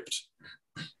gripped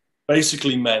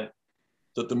basically meant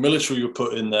that the military were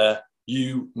put in there,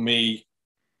 you, me,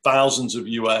 thousands of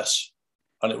US,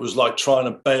 and it was like trying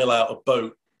to bail out a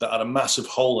boat that had a massive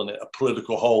hole in it, a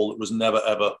political hole that was never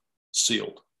ever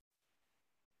sealed.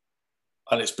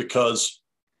 And it's because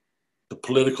the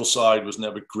political side was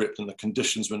never gripped and the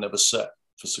conditions were never set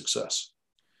for success.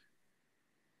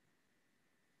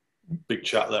 Big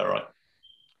chat there, right?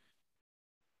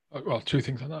 Well, two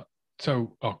things on that.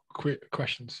 So, quick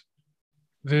questions.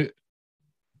 But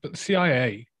the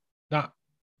CIA,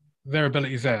 their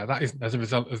abilities there, that isn't as a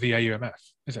result of the AUMF,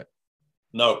 is it?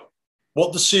 No.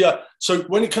 What the CIA, so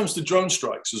when it comes to drone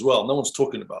strikes as well, no one's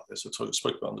talking about this. I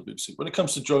spoke about it on the BBC. When it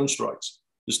comes to drone strikes,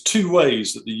 there's two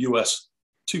ways that the US,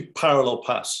 two parallel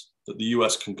paths that the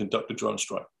US can conduct a drone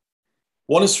strike.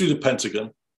 One is through the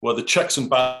Pentagon, where the checks and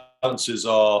balances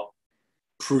are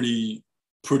pretty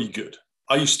good.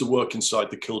 I used to work inside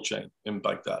the kill chain in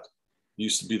Baghdad. I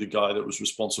used to be the guy that was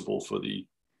responsible for the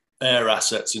air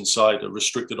assets inside a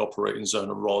restricted operating zone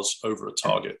of ROS over a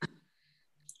target.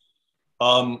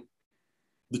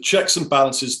 The checks and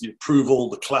balances, the approval,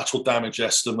 the collateral damage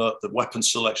estimate, the weapon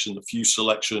selection, the fuse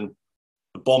selection,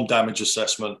 the bomb damage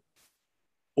assessment,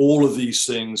 all of these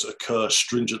things occur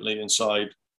stringently inside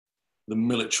the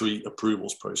military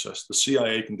approvals process. The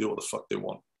CIA can do what the fuck they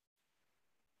want.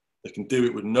 They can do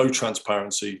it with no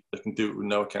transparency. They can do it with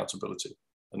no accountability.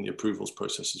 And the approvals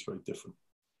process is very different.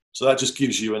 So that just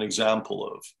gives you an example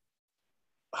of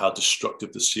how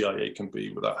destructive the CIA can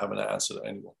be without having to answer to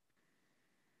anyone.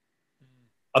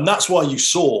 And that's why you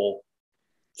saw,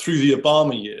 through the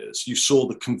Obama years, you saw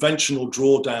the conventional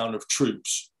drawdown of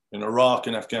troops in Iraq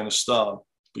and Afghanistan,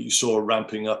 but you saw a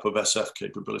ramping up of SF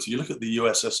capability. You look at the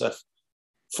USSF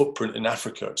footprint in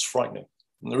Africa, it's frightening.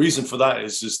 And the reason for that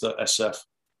is that SF,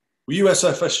 were you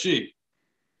SFSG?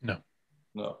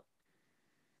 No.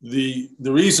 The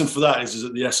reason for that is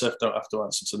that the SF don't have to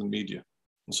answer to the media.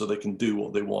 And so they can do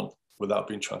what they want without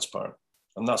being transparent.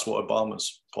 And that's what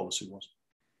Obama's policy was.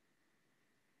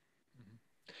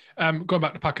 Going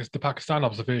back to the Pakistan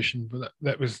observation,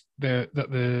 that was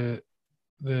the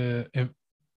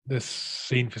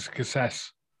scene for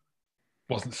success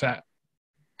wasn't set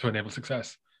to enable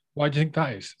success. Why do you think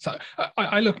that is? So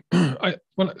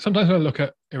sometimes when I look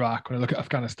at Iraq, when I look at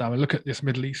Afghanistan, when I look at this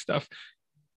Middle East stuff,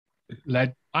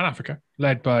 and Africa,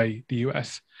 led by the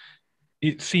US,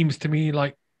 it seems to me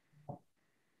like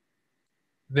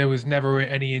there was never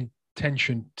any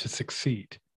intention to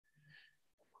succeed.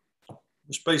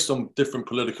 It's based on different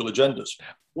political agendas.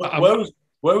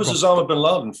 Where was Osama bin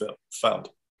Laden found?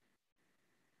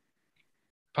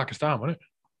 Pakistan, wasn't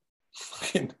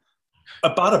it?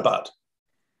 Abbottabad,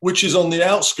 which is on the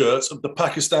outskirts of the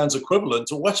Pakistan's equivalent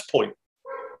to West Point.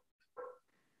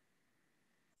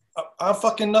 How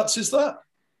fucking nuts is that?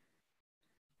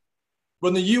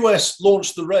 When the US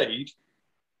launched the raid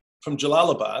from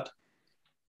Jalalabad,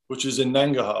 which is in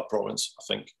Nangarhar province, I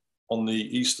think, on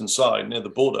the eastern side near the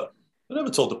border, they never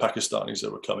told the Pakistanis they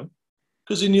were coming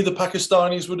because they knew the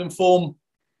Pakistanis would inform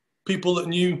people that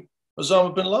knew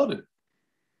Osama bin Laden.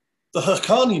 The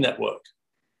Haqqani network.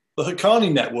 The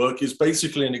Haqqani network is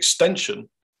basically an extension,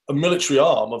 a military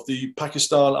arm of the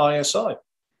Pakistan ISI.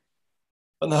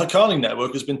 And the Haqqani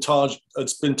network has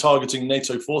been targeting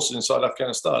NATO forces inside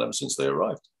Afghanistan ever since they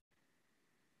arrived.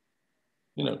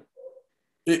 You know,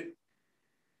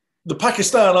 the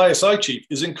Pakistan ISI chief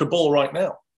is in Kabul right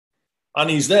now. And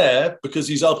he's there because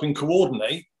he's helping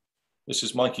coordinate, this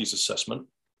is Mikey's assessment,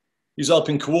 he's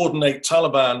helping coordinate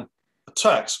Taliban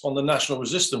attacks on the National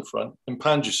Resistance Front in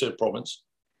Panjshir province,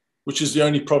 which is the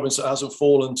only province that hasn't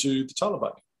fallen to the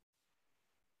Taliban.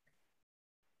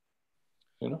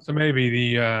 You know? So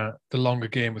maybe the longer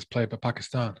game was played by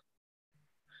Pakistan.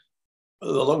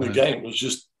 The longer game was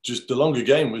just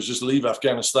leave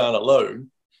Afghanistan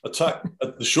alone. Attack.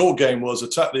 The short game was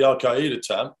attack the Al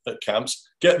Qaeda camps,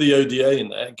 get the ODA in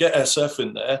there, get SF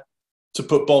in there to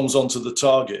put bombs onto the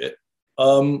target,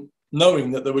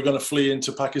 knowing that they were going to flee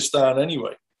into Pakistan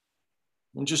anyway,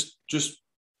 and just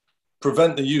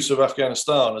prevent the use of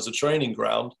Afghanistan as a training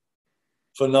ground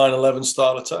for 9/11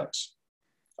 style attacks.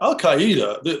 Al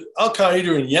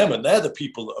Qaeda in Yemen, they're the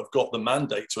people that have got the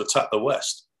mandate to attack the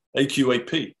West.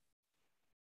 AQAP.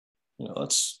 You know,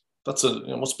 that's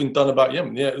what's been done about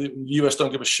Yemen. Yeah, the US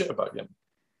don't give a shit about Yemen.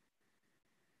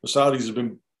 The Saudis have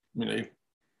been,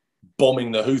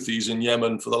 bombing the Houthis in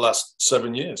Yemen for the last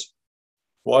 7 years.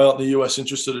 Why aren't the US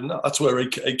interested in that? That's where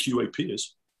AQAP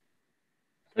is.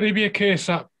 Could it be a case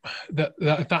that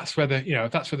that's where the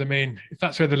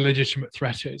legitimate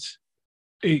threat is?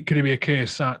 Could it be a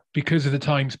case that because of the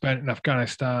time spent in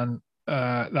Afghanistan,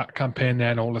 that campaign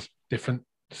there and all the different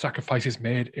sacrifices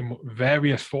made in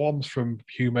various forms, from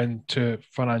human to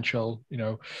financial,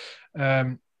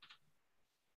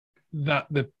 that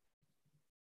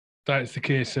it's the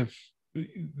case of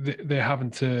they're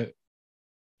having to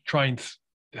try and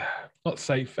not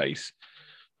save face,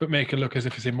 but make it look as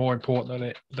if it's more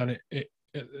important than it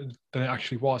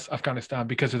actually was, Afghanistan,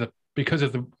 because of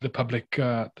the public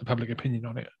opinion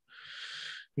on it.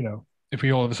 If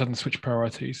we all of a sudden switch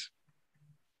priorities.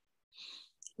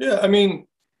 Yeah, I mean,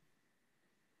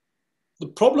 the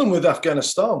problem with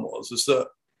Afghanistan is that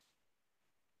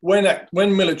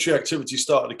when military activity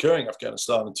started occurring in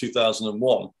Afghanistan in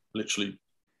 2001, literally,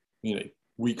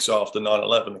 weeks after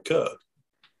 9/11 occurred,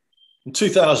 in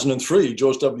 2003,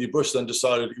 George W. Bush then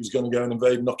decided he was going to go and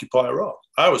invade and occupy Iraq.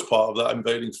 I was part of that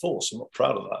invading force. I'm not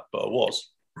proud of that, but I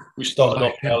was. We started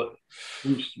off. Yeah.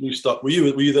 Were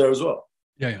you there as well?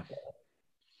 Yeah.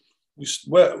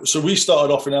 So we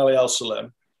started off in Ali Al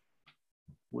Salem.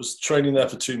 Was training there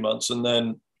for 2 months, and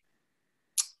then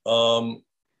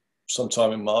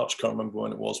sometime in March, can't remember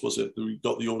when it was it? We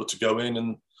got the order to go in,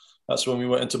 and that's when we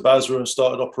went into Basra and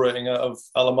started operating out of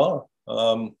Al-Amara.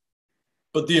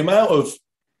 But the amount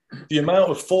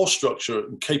of force structure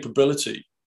and capability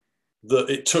that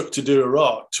it took to do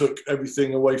Iraq took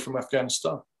everything away from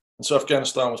Afghanistan. And so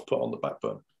Afghanistan was put on the back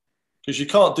burner, because you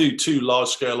can't do 2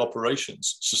 large-scale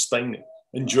operations, sustaining,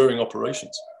 enduring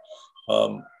operations.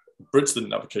 Brits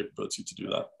didn't have the capability to do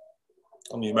that.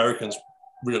 And the Americans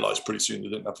realized pretty soon they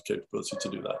didn't have the capability to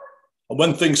do that. And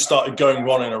when things started going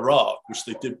wrong in Iraq, which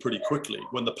they did pretty quickly,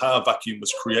 when the power vacuum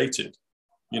was created,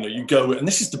 you go, and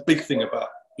this is the big thing about,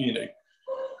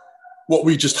 what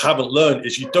we just haven't learned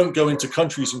is you don't go into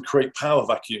countries and create power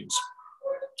vacuums.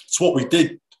 It's what we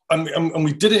did. And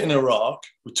we did it in Iraq.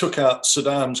 We took out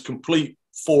Saddam's complete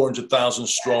 400,000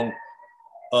 strong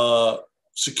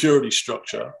security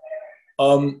structure.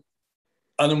 And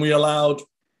then we allowed,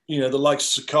 the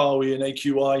likes of Sakawi and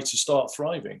AQI to start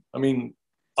thriving. I mean,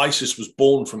 ISIS was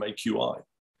born from AQI.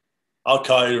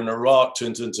 Al-Qaeda in Iraq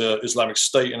turned into Islamic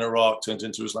State in Iraq, turned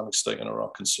into Islamic State in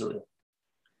Iraq and Syria.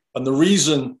 And the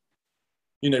reason,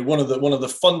 one of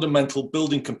the fundamental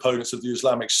building components of the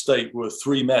Islamic State were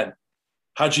 3 men.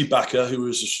 Haji Bakr, who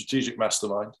was a strategic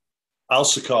mastermind,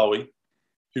 al-Sakawi,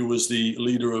 who was the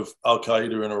leader of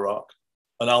Al-Qaeda in Iraq,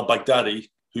 and al-Baghdadi,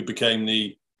 who became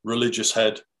the religious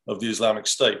head of the Islamic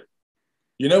State.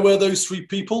 You know where those three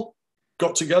people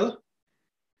got together?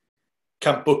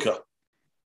 Camp Booker,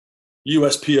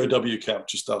 US POW camp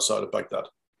just outside of Baghdad.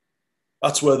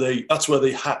 That's where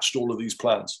they hatched all of these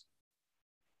plans.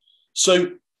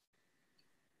 So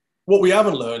what we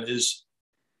haven't learned is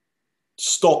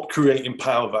stop creating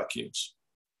power vacuums.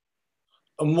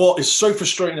 And what is so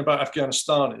frustrating about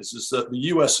Afghanistan is that the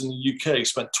US and the UK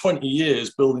spent 20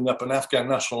 years building up an Afghan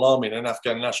national army and an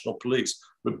Afghan national police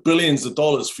with billions of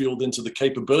dollars fueled into the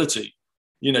capability.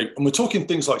 You know, and we're talking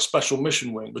things like Special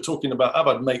Mission Wing. We're talking about, I've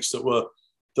had mates that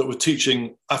were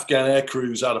teaching Afghan air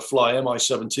crews how to fly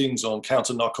Mi-17s on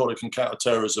counter-narcotic and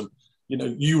counter-terrorism. You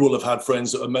know, you will have had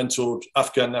friends that have mentored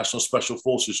Afghan National Special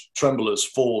Forces, tremblers,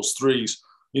 4s, 3s,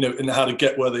 you know, in how to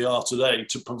get where they are today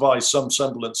to provide some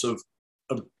semblance of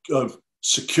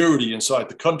security inside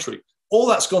the country. All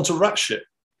that's gone to rat shit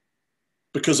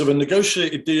because of a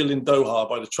negotiated deal in Doha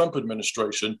by the Trump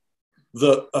administration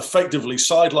that effectively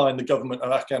sidelined the government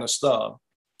of Afghanistan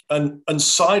and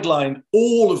sidelined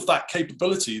all of that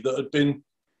capability that had been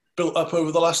built up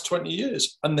over the last 20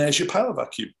 years. And there's your power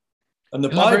vacuum. And the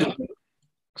Biden...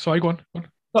 Sorry, go on.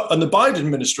 And the Biden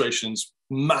administration's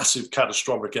massive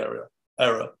catastrophic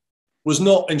error was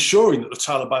not ensuring that the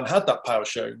Taliban had that power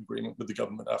sharing agreement with the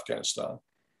government of Afghanistan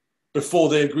before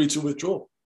they agreed to withdraw.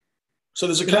 So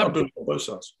there's accountability on both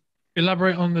sides.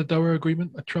 Elaborate on the Doha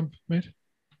agreement that Trump made.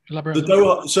 Elaborate. The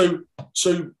Doha,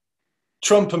 so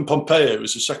Trump and Pompeo,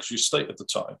 as the Secretary of State at the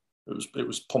time, it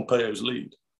was Pompeo's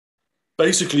lead,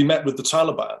 basically met with the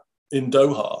Taliban in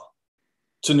Doha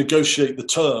to negotiate the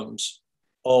terms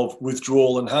of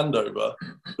withdrawal and handover,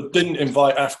 but didn't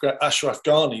invite Ashraf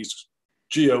Ghani's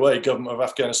GOA, government of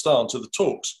Afghanistan, to the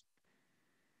talks.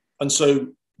 And so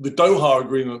the Doha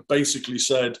agreement basically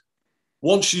said,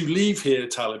 once you leave here,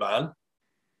 Taliban,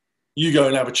 you go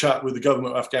and have a chat with the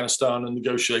government of Afghanistan and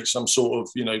negotiate some sort of,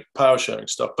 you know, power sharing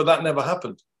stuff. But that never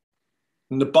happened.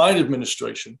 And the Biden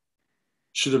administration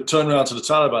should have turned around to the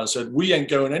Taliban and said, we ain't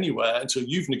going anywhere until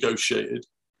you've negotiated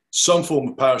some form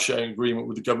of power sharing agreement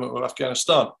with the government of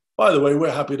Afghanistan. By the way,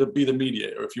 we're happy to be the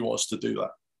mediator if you want us to do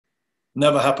that.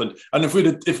 Never happened. And if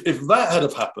that had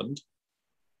have happened,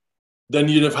 then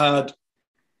you'd have had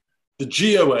the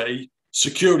GOA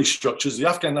security structures, the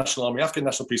Afghan National Army, Afghan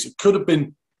National Police, it could have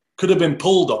been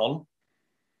pulled on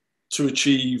to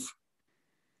achieve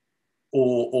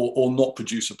or not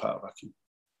produce a power vacuum.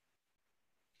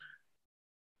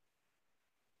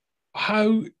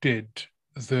 How did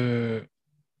the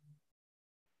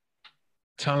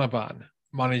Taliban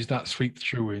manage that sweep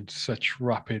through in such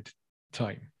rapid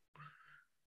time?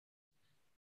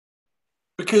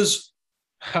 Because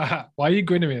why are you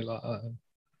grinning at me like that?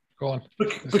 Go on.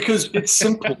 Because it's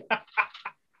simple.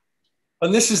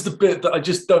 And this is the bit that I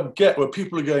just don't get, where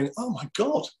people are going, oh my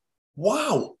God,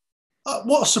 wow,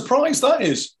 what a surprise that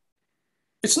is.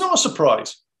 It's not a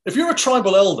surprise. If you're a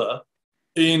tribal elder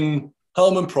in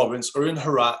Helmand province or in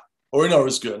Herat or in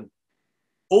Orizgan,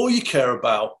 all you care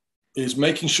about is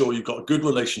making sure you've got a good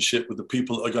relationship with the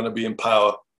people that are going to be in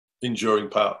power, enduring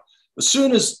power. As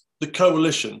soon as the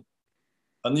coalition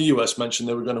and the US mentioned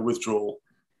they were going to withdraw,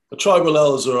 the tribal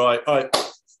elders are all right,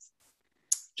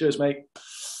 cheers, mate.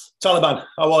 Taliban,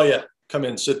 how are you? Come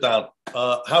in, sit down.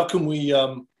 How can we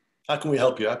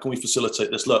help you? How can we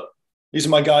facilitate this? Look, these are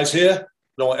my guys here.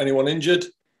 Don't want anyone injured.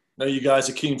 Know you guys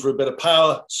are keen for a bit of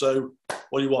power. So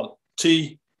what do you want?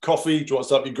 Tea, coffee? Do you want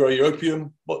to help you grow your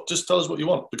opium? Just tell us what you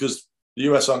want, because the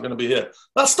US aren't going to be here.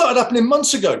 That started happening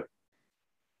months ago.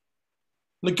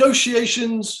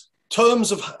 Negotiations,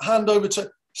 terms of handover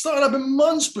started happening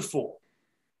months before,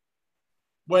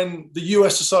 when the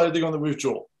US decided they're going to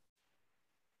withdraw.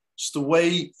 It's the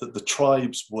way that the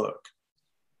tribes work.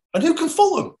 And who can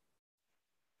fault them?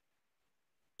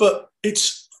 But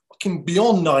it's fucking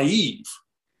beyond naive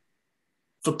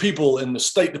for people in the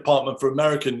State Department, for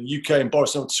America and the UK and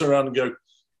Boris Johnson to turn around and go,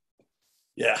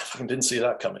 yeah, I fucking didn't see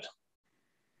that coming.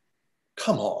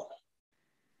 Come on.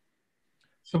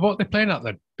 So what are they playing at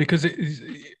then? Because it is...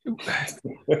 What's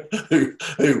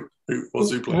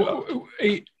who playing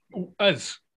at?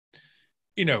 Us.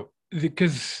 You know,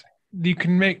 because you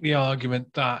can make the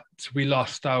argument that we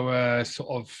lost our sort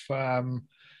of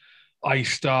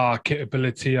ISTAR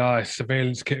capability, our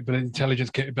surveillance capability, intelligence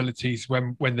capabilities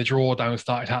when the drawdown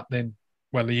started happening,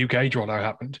 when the UK drawdown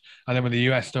happened, and then when the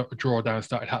US drawdown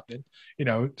started happening. You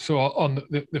know, so on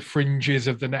the fringes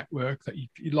of the network, that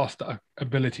you lost that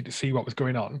ability to see what was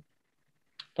going on.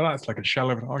 But that's like a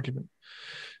shell of an argument.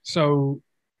 So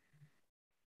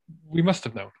we must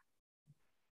have known.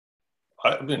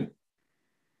 I think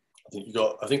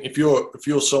if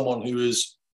you're someone who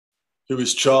is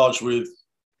charged with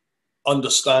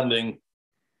understanding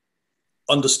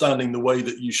understanding the way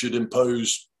that you should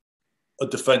impose a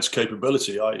defense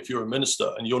capability. If you're a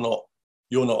minister and you're not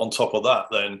on top of that,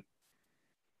 then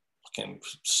you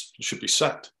should be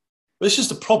sacked. But this is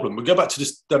the problem. We go back to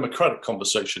this democratic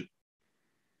conversation.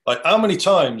 Like, how many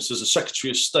times has a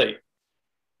Secretary of State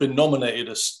been nominated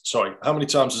how many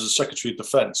times has a Secretary of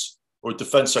Defense or a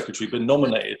Defense Secretary been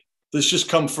nominated that's just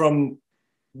come from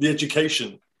the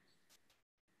education,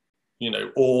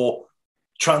 or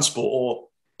transport, or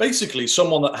basically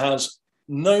someone that has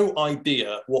no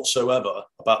idea whatsoever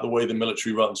about the way the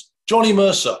military runs? Johnny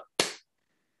Mercer,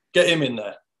 get him in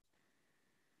there.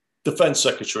 Defense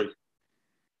Secretary,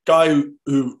 guy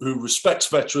who respects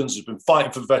veterans, has been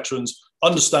fighting for veterans,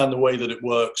 understand the way that it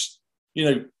works.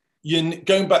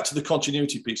 Going back to the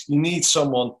continuity piece, you need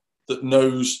someone that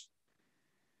knows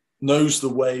the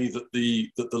way that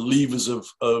the levers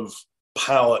of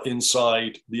power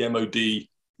inside the MOD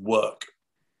work.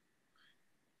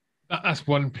 That's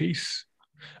one piece.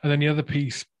 And then the other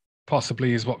piece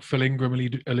possibly is what Phil Ingram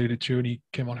alluded to, and he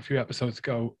came on a few episodes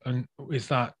ago, and is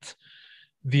that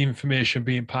the information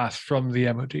being passed from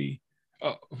the MOD,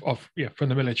 from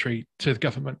the military to the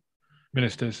government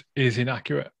ministers is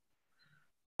inaccurate.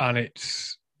 And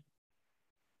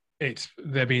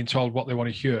they're being told what they want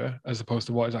to hear as opposed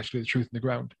to what is actually the truth in the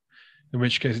ground. In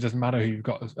which case, it doesn't matter who you've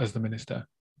got as the minister.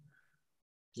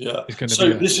 Yeah.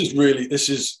 This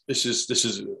is.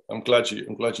 I'm glad you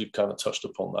kind of touched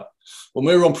upon that. When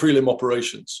we were on prelim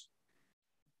operations,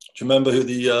 do you remember who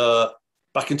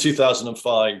back in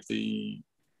 2005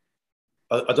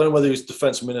 I don't know whether he was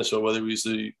defense minister or whether he was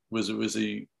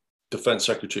the defense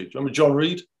secretary. Do you remember John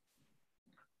Reed?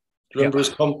 Do you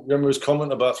remember his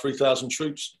comment about 3,000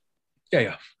 troops?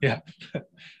 Yeah.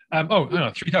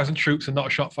 3,000 troops and not a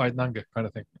shot fired in anger kind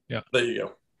of thing. Yeah. There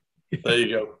you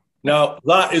go. Now,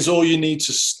 that is all you need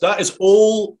that is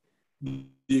all the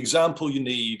example you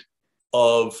need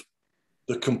of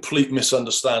the complete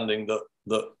misunderstanding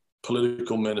that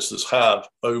political ministers have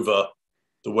over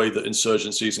the way that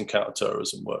insurgencies and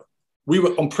counterterrorism work. We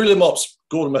were on prelim ops,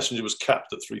 Gordon Messenger was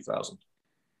capped at 3,000.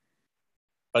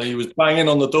 And he was banging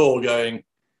on the door going,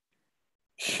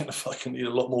 if I can need a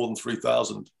lot more than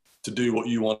 3,000 to do what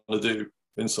you want to do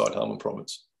inside Helmand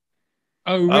Province.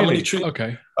 Oh, really? How many troops,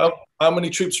 okay. How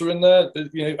many troops were in there?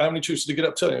 How many troops did he get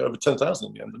up to? Over 10,000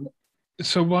 in the end, didn't it?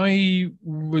 So why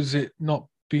was it not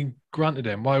being granted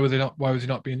him? Why was he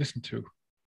not being listened to?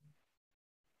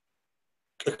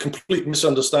 A complete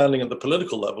misunderstanding at the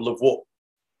political level of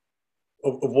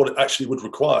what it actually would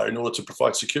require in order to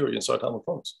provide security inside Helmand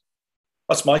Province.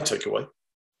 That's my takeaway.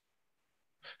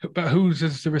 But whose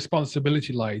does the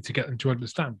responsibility lie to get them to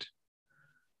understand?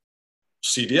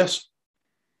 CDS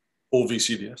or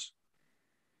VCDS.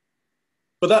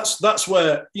 But that's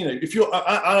where, if you're,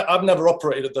 I've never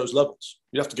operated at those levels.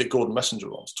 You have to get Gordon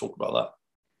Messenger on to talk about that.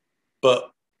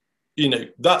 But,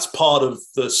 that's part of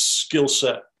the skill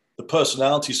set, the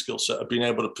personality skill set of being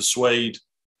able to persuade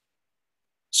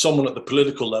someone at the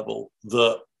political level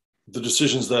that the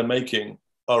decisions they're making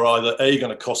are either A, going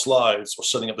to cost lives or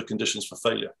setting up the conditions for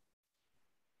failure.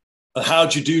 And how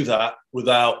do you do that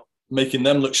without making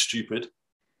them look stupid?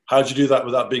 How do you do that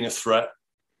without being a threat?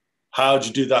 How do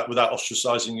you do that without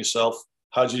ostracizing yourself?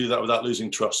 How do you do that without losing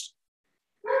trust?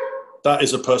 That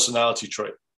is a personality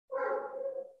trait.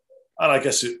 And I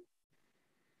guess it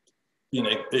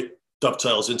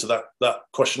dovetails into that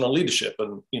question on leadership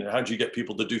and, how do you get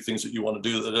people to do things that you want to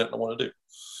do that they don't want to do?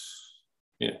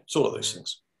 It's all of those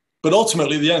things. But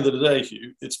ultimately, at the end of the day,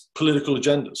 Hugh, it's political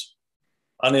agendas.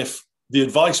 And if the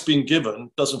advice being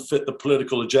given doesn't fit the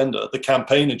political agenda, the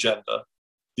campaign agenda,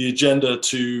 the agenda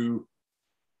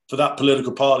for that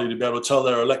political party to be able to tell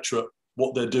their electorate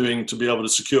what they're doing to be able to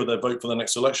secure their vote for the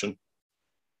next election,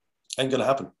 ain't going to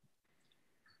happen.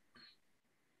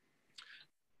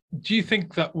 Do you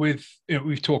think that we've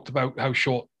talked about how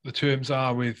short the terms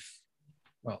are with,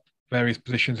 various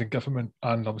positions in government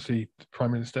and obviously the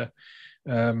Prime Minister?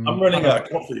 I'm running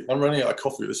out of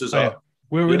coffee. This is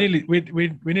we're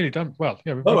nearly done. Well,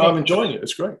 yeah. I'm enjoying it.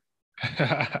 It's great.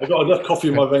 I've got enough coffee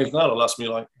in my veins now to last me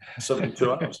like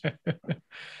 72 hours.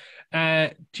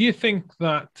 Do you think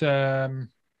that the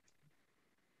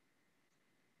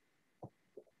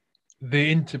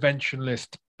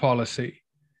interventionist policy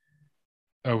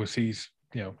overseas,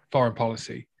 foreign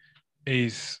policy,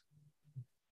 is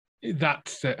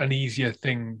that's an easier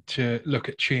thing to look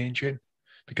at changing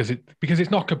because it's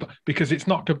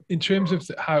not in terms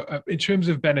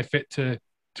of benefit to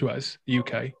us, the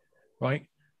UK, right?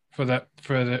 For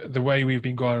the way we've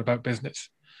been going about business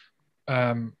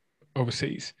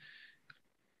overseas.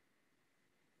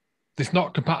 it's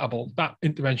not compatible. That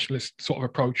interventionist sort of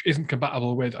approach isn't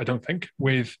compatible with, I don't think,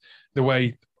 with the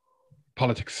way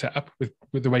politics is set up,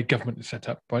 with the way government is set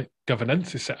up, right?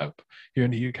 Governance is set up here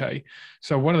in the UK.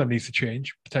 So one of them needs to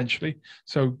change potentially.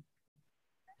 So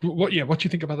what do you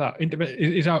think about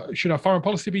that? Should our foreign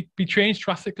policy be changed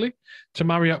drastically to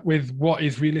marry up with what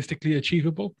is realistically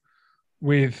achievable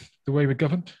with the way we're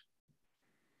governed?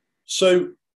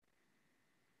 So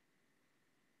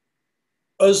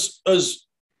as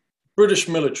British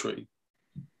military,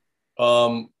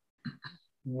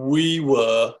 we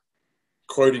were,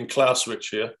 quoting Clausewitz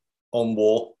here on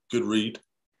war, good read,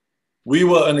 we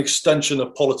were an extension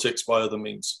of politics by other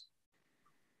means.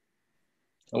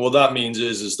 And what that means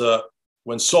is that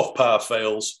when soft power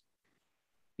fails,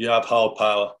 you have hard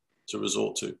power to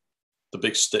resort to, the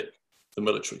big stick, the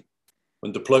military.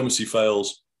 When diplomacy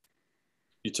fails,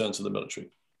 you turn to the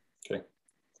military. Okay.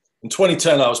 In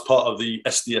 2010, I was part of the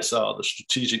SDSR, the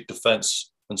Strategic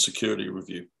Defense and Security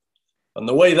Review. And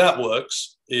the way that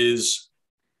works is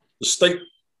the State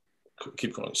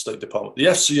Department, the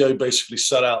FCO basically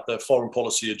set out their foreign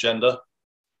policy agenda,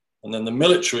 and then the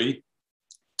military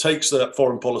takes that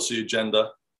foreign policy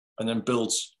agenda and then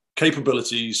builds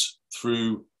capabilities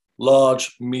through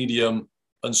large, medium,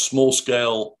 and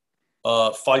small-scale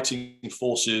fighting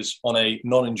forces on a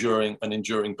non-enduring and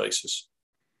enduring basis.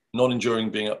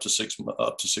 Non-enduring being up to 6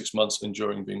 months,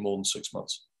 enduring being more than 6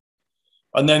 months.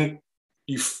 And then,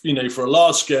 for a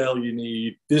large scale, you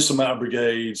need this amount of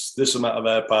brigades, this amount of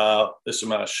air power, this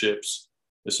amount of ships,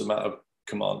 this amount of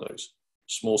commandos.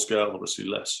 Small scale, obviously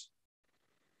less.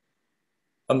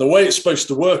 And the way it's supposed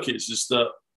to work is that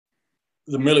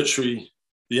the military,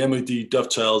 the MOD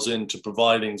dovetails into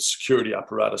providing security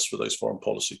apparatus for those foreign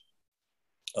policy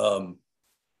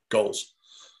goals.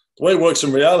 The way it works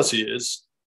in reality is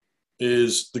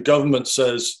the government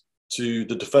says to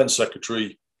the defense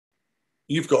secretary,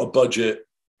 you've got a budget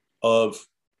of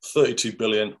 32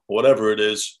 billion or whatever it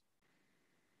is,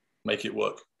 make it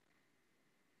work.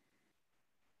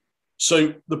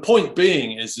 So the point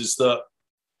being is that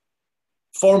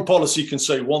foreign policy can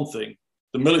say one thing,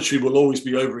 the military will always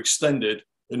be overextended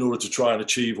in order to try and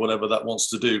achieve whatever that wants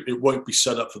to do. It won't be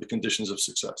set up for the conditions of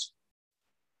success.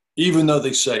 Even though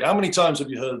they say, how many times have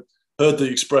you heard the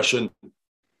expression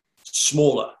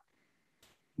smaller,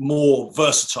 more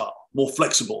versatile, more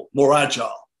flexible, more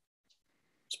agile?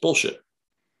 It's bullshit.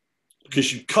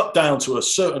 Because you cut down to a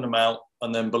certain amount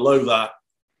and then below that,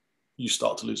 you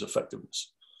start to lose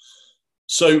effectiveness.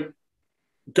 So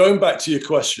going back to your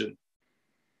question,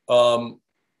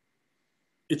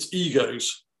 it's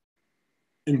egos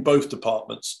in both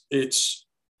departments. It's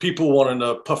people wanting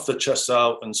to puff their chests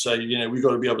out and say, we've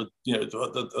got to be able to, at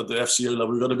the FCO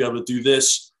level, we've got to be able to do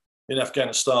this in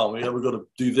Afghanistan. We've got to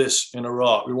do this in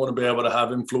Iraq. We want to be able to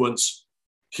have influence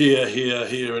here, here,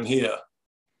 here, and here.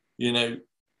 The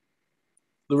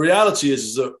reality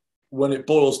is that when it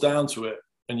boils down to it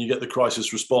and you get the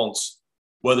crisis response,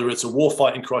 whether it's a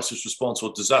warfighting crisis response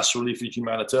or disaster relief or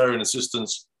humanitarian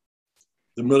assistance,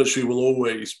 the military will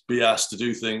always be asked to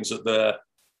do things that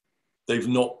they've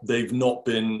not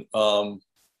been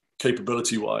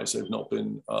capability-wise, they've not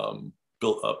been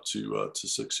built up to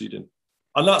succeed in.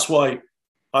 And that's why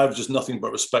I have just nothing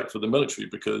but respect for the military,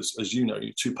 because, as you know,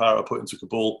 two power are put into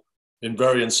Kabul in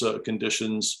very uncertain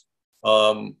conditions,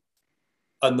 and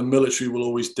the military will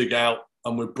always dig out,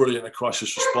 and we're brilliant at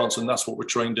crisis response, and that's what we're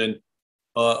trained in,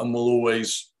 and we'll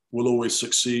always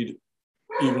succeed,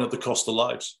 even at the cost of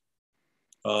lives.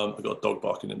 I've got a dog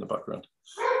barking in the background.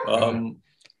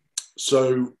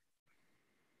 So,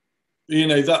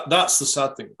 that's the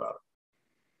sad thing about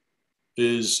it,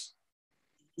 is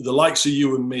the likes of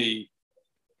you and me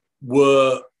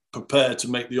were prepared to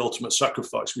make the ultimate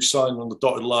sacrifice. We signed on the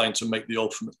dotted line to make the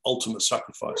ultimate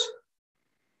sacrifice.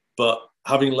 But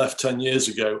having left 10 years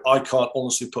ago, I can't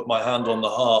honestly put my hand on the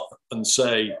heart and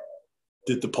say,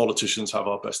 did the politicians have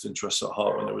our best interests at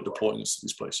heart when they were deploying us to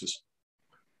these places?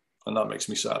 And that makes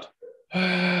me sad.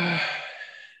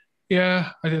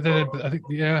 Yeah, I think,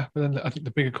 but then I think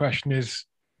the bigger question is,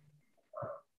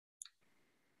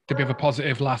 did we have a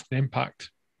positive lasting impact?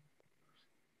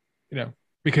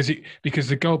 Because the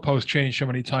goalposts changed so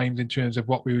many times in terms of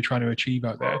what we were trying to achieve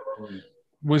out there.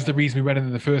 Was the reason we went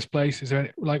in the first place? Is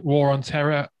there war on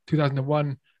terror,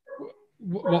 2001?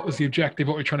 What was the objective?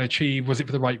 What we're trying to achieve? Was it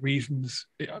for the right reasons?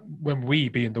 When we,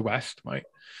 being the West, right?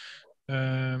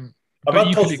 I've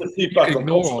had positive feedback on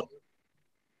Kosovo.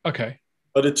 Okay.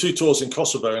 I did 2 tours in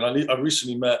Kosovo, and I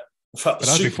recently met. In fact, but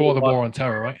that was before the war on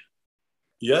terror, right?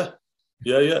 Yeah.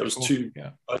 It was 2.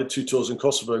 Yeah. I did 2 tours in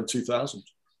Kosovo in 2000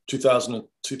 and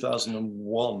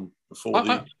 2001 before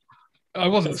I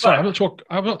wasn't. Sorry, I'm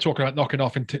not talking about knocking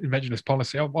off indigenous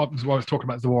policy. What I was talking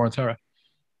about is the war on terror.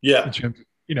 Yeah. In terms,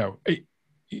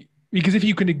 because if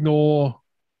you can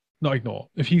not ignore,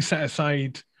 if you set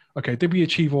aside, okay, did we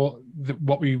achieve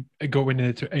what we go in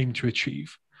there to aim to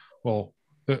achieve? Well,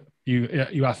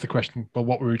 you ask the question, well,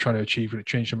 what were we trying to achieve? And it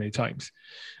changed so many times.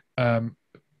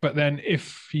 But then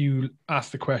if you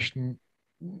ask the question,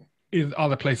 are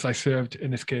the places I served,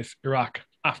 in this case, Iraq,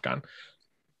 Afghan,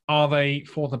 are they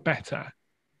for the better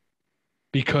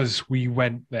because we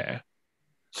went there,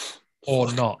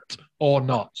 or not, or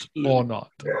not, or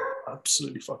not?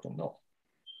 Absolutely fucking not.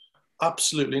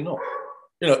 Absolutely not.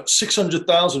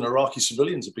 600,000 Iraqi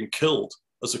civilians have been killed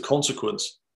as a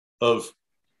consequence of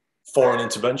foreign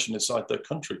intervention inside their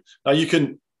country. Now you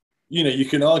can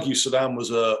argue Saddam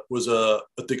was a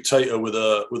dictator with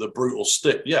a brutal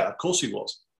stick. Yeah, of course he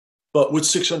was. But would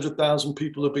 600,000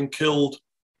 people have been killed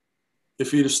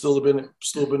if he'd have still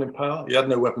been in power? He had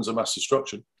no weapons of mass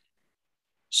destruction.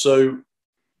 So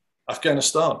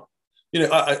Afghanistan,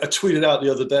 I tweeted out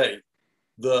the other day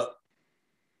that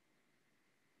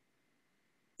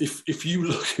if you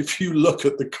look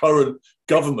at the current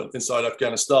government inside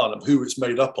Afghanistan and who it's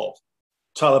made up of,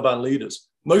 Taliban leaders,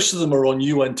 most of them are on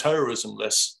UN terrorism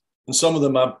lists, and some of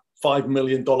them have $5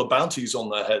 million bounties on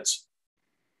their heads.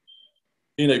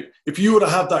 If you were to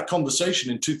have that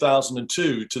conversation in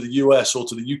 2002 to the US or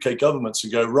to the UK governments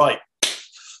and go, right,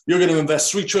 you're going to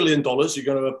invest $3 trillion, you're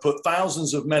going to put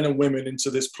thousands of men and women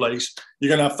into this place, you're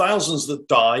going to have thousands that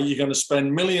die, you're going to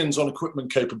spend millions on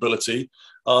equipment capability,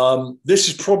 this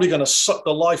is probably going to suck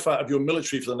the life out of your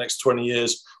military for the next 20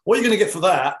 years. What you're going to get for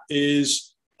that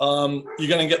is you're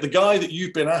going to get the guy that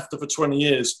you've been after for 20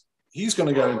 years. He's going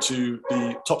to go into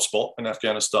the top spot in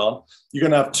Afghanistan. You're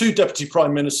going to have 2 deputy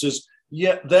prime ministers.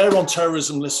 Yeah, they're on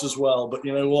terrorism lists as well. But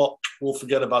you know what? We'll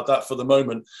forget about that for the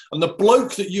moment. And the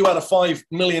bloke that you had a $5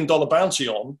 million bounty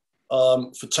on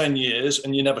for 10 years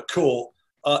and you never caught,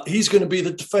 he's going to be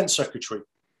the defense secretary.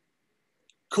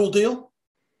 Cool deal?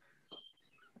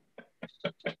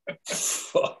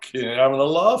 Fucking having a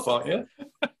laugh, aren't you?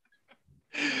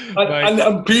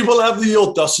 And people have the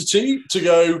audacity to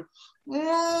go,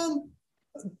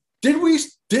 did we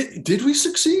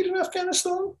succeed in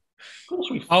Afghanistan?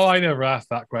 I never asked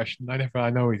that question.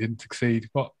 I know we didn't succeed,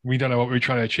 but we don't know what we were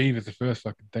trying to achieve is the first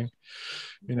fucking thing.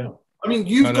 I mean,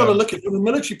 you've got to look at it from a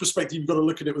military perspective. You've got to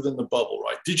look at it within the bubble,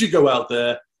 right? Did you go out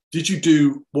there? Did you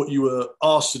do what you were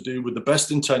asked to do with the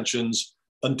best intentions?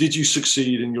 And did you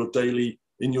succeed in your daily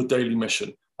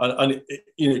mission? And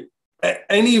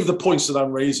any of the points that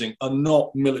I'm raising are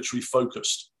not military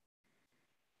focused.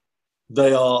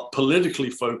 They are politically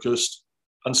focused.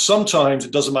 And sometimes it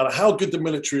doesn't matter how good the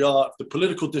military are, if the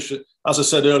political condition, as I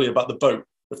said earlier about the boat,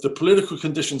 if the political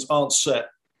conditions aren't set,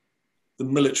 the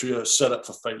military are set up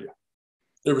for failure,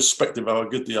 irrespective of how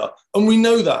good they are. And we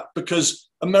know that because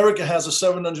America has a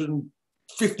 $750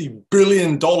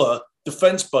 billion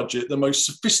defense budget, the most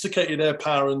sophisticated air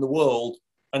power in the world,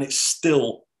 and it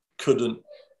still couldn't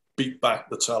beat back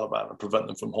the Taliban and prevent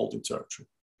them from holding territory.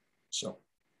 So.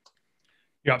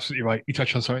 You're absolutely right. You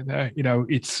touched on something there.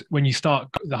 It's when you start,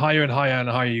 the higher and higher and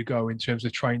higher you go in terms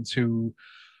of trying to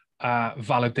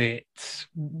validate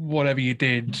whatever you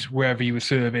did, wherever you were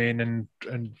serving, and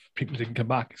people didn't come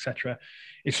back, etc.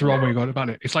 It's the wrong way going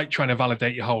about it. It's like trying to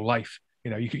validate your whole life.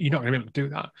 You're not going to be able to do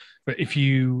that. But if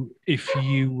you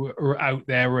were out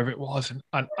there, wherever it was,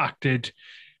 and acted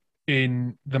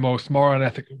in the most moral and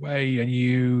ethical way, and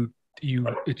you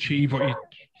achieve what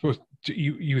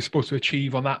you were supposed to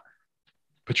achieve on that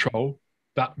patrol,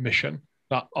 that mission,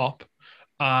 that op,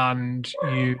 and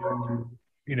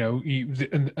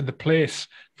the place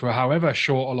for however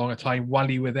short or long a time while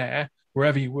you were there,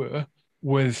 wherever you were,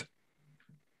 was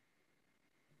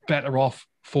better off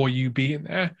for you being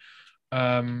there.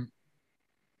 However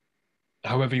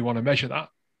you want to measure that,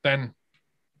 then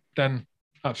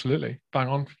absolutely bang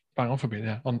on for being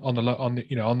there in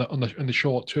the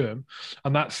short term.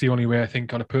 And that's the only way I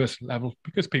think on a personal level,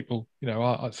 because people,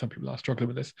 some people are struggling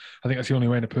with this. I think that's the only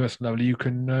way on a personal level you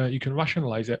can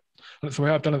rationalize it. And it's the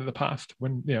way I've done it in the past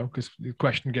when, because the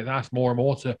question gets asked more and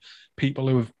more to people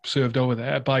who have served over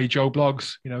there by Joe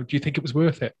Blogs, do you think it was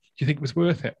worth it? Do you think it was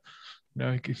worth it?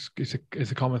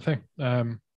 It's a common thing.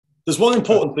 There's one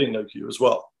important thing, though, Hugh, as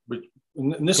well,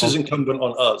 and this is incumbent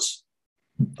on us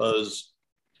as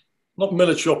not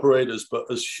military operators, but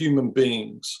as human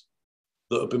beings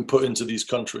that have been put into these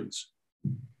countries,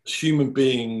 as human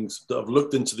beings that have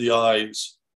looked into the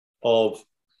eyes of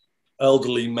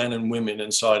elderly men and women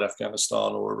inside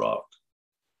Afghanistan or Iraq,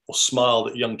 or smiled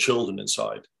at young children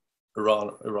inside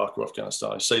Iran, Iraq, or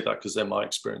Afghanistan. I say that because they're my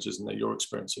experiences and they're your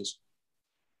experiences.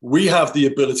 we have the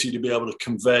ability to be able to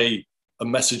convey a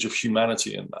message of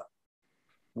humanity in that.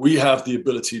 We have the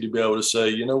ability to be able to say,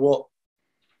 you know what?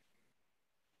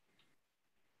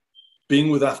 Being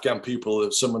with Afghan people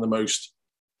are some of the most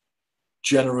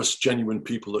generous, genuine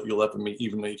people that you'll ever meet,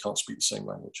 even though you can't speak the same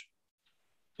language.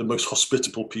 The most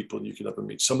hospitable people you could ever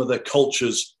meet. Some of their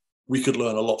cultures we could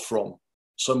learn a lot from.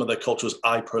 Some of their cultures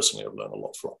I personally have learned a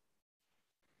lot from.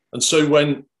 And so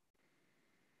when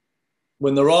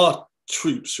there are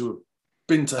troops who have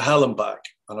been to hell and back,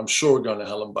 and I'm sure are going to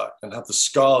hell and back, and have the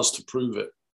scars to prove it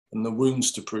and the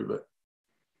wounds to prove it,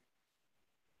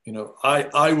 you know,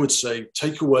 I would say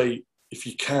take away, if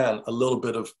you can, a little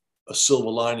bit of a silver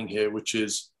lining here, which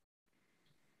is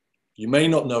you may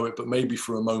not know it, but maybe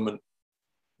for a moment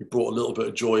you brought a little bit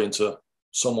of joy into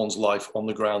someone's life on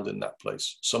the ground in that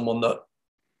place. Someone that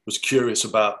was curious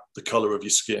about the color of your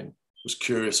skin, was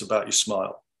curious about your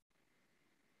smile.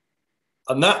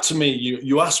 And that, to me,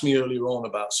 you asked me earlier on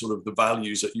about sort of the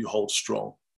values that you hold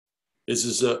strong,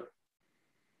 is that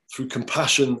through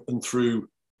compassion and through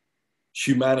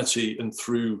humanity and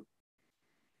through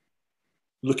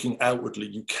looking outwardly,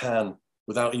 you can,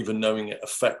 without even knowing it,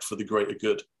 affect for the greater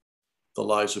good the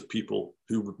lives of people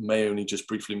who may only just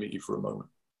briefly meet you for a moment.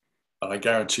 And I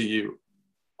guarantee you,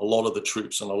 a lot of the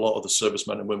troops and a lot of the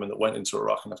servicemen and women that went into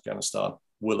Iraq and Afghanistan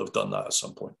will have done that at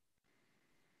some point.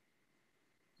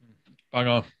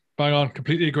 Bang on,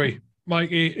 completely agree.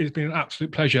 Mikey, it's been an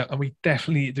absolute pleasure, and we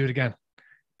definitely need to do it again.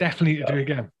 Definitely need to do it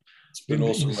again. It's been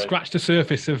awesome, mate. Scratch the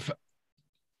surface of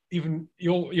even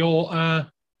your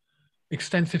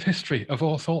extensive history of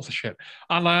all sorts of shit.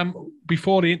 And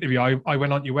before the interview, I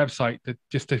went on your website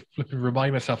just to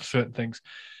remind myself of certain things.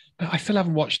 But I still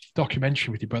haven't watched the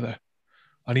documentary with your brother.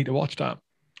 I need to watch that.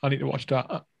 And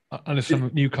there's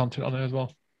some new content on there as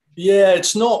well. Yeah,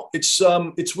 it's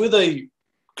with a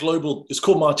global, it's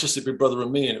called My Artistic Big Brother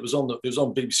and Me, and it was on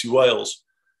BBC Wales.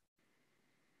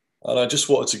 And I just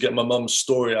wanted to get my mum's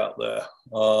story out there.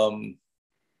 I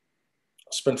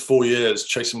spent 4 years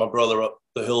chasing my brother up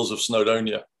the hills of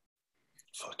Snowdonia.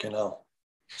 Fucking hell.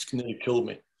 It's nearly killed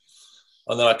me.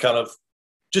 And then I kind of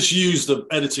just used the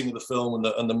editing of the film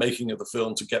and the making of the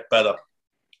film to get better.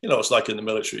 You know, it's like in the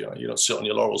military, you don't sit on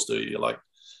your laurels, do you? You're like,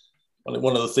 I think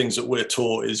one of the things that we're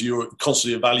taught is you're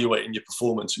constantly evaluating your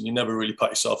performance, and you never really pat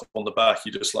yourself on the back.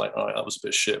 You're just like, all right, that was a bit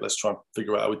of shit. Let's try and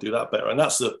figure out how we do that better. And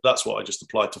that's what I just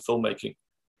applied to filmmaking,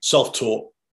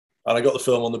 self-taught. And I got the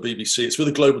film on the BBC. It's with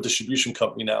a global distribution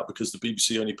company now because the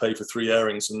BBC only paid for 3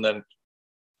 airings, and then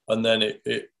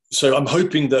it. So I'm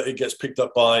hoping that it gets picked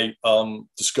up by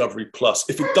Discovery Plus.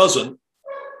 If it doesn't,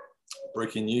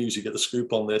 breaking news, you get the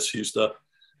scoop on this.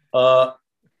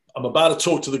 I'm about to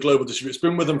talk to the global distributor. It's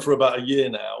been with them for about a year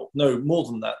now. No, more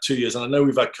than that, 2 years. And I know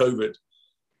we've had COVID.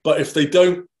 But if they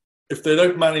don't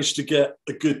manage to get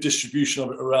a good distribution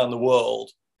of it around the world,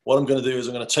 what I'm going to do is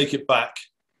I'm going to take it back,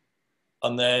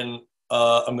 and then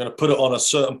I'm going to put it on a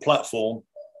certain platform,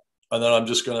 and then I'm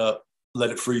just going to let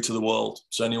it free to the world.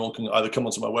 So anyone can either come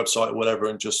onto my website or whatever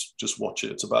and just watch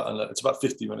it. It's about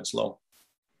 50 minutes long.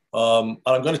 And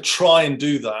I'm going to try and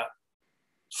do that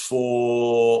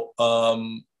for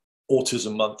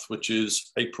Autism Month, which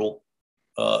is April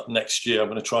next year. I'm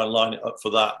going to try and line it up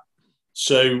for that.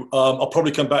 So I'll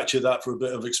probably come back to you that for a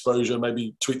bit of exposure,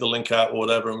 maybe tweet the link out or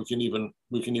whatever, and we can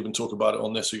even talk about it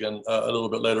on this again a little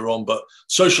bit later on. But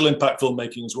social impact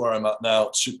filmmaking is where I'm at now.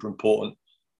 It's super important.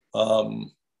 I'd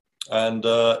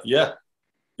love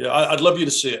you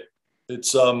to see it.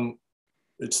 It's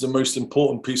the most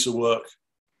important piece of work,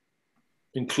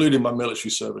 including my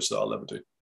military service, that I'll ever do.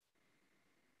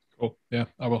 Cool. Yeah,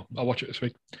 I will. I'll watch it this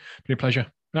week. Been a pleasure.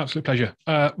 An absolute pleasure.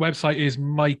 Website is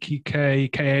Mikey Kay,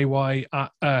 Kay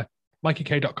at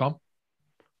MikeyK.com.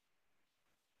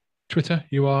 Twitter,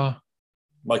 you are?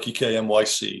 Mikey K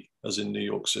NYC, as in New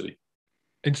York City.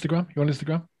 Instagram? You on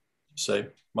Instagram? Same.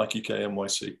 Mikey K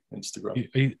NYC,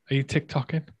 Instagram. Are you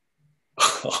TikToking?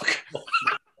 Oh,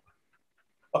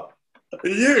 God. Are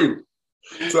you?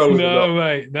 No,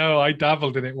 mate. No, I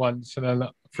dabbled in it once, and then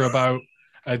for about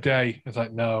a day, it's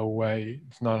like, no way,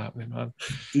 it's not happening, man.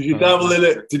 Did you dabble in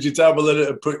it? Did you dabble in it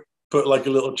and put like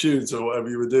a little tune to whatever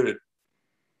you were doing?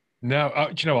 No,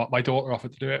 do you know what? My daughter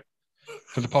offered to do it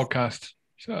for the podcast.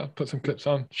 So I put some clips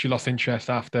on. She lost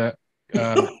interest after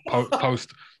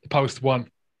post one.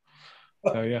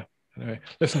 So yeah. Anyway,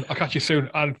 listen, I'll catch you soon,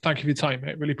 and thank you for your time,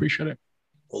 mate. Really appreciate it.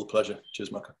 All the pleasure.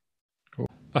 Cheers, Maka. Cool.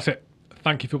 That's it.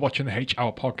 Thank you for watching the H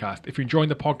Hour podcast. If you're enjoying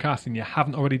the podcast and you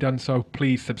haven't already done so,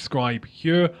 please subscribe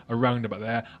here, around about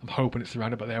there. I'm hoping it's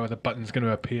around about there where the button's going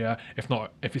to appear. If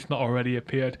it's not already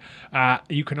appeared,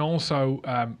 you can also,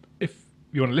 if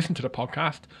you want to listen to the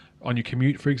podcast on your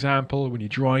commute, for example, when you're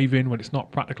driving, when it's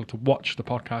not practical to watch the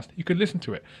podcast, you can listen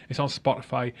to it. It's on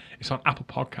Spotify, it's on Apple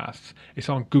Podcasts, it's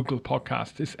on Google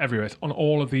Podcasts, it's everywhere. It's on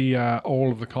all of the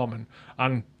common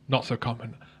and not so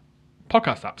common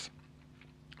podcast apps.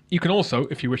 You can also,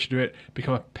 if you wish to do it,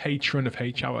 become a patron of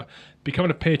H Hour.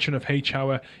 Becoming a patron of H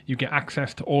Hour, you get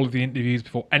access to all of the interviews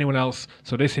before anyone else.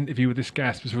 So this interview with this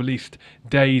guest was released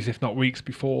days, if not weeks,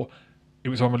 before it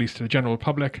was on release to the general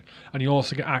public. And you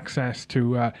also get access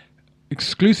to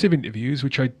exclusive interviews,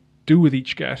 which I do with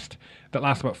each guest, that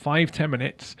last about 5-10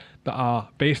 minutes, that are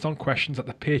based on questions that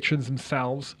the patrons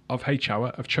themselves of H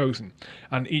Hour have chosen.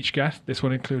 And each guest, this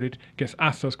one included, gets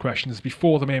asked those questions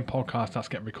before the main podcast starts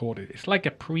getting recorded. It's like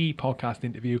a pre-podcast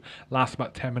interview, lasts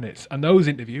about 10 minutes. And those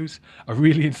interviews are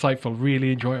really insightful,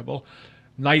 really enjoyable,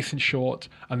 nice and short,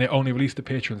 and they're only released to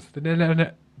patrons.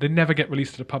 They never get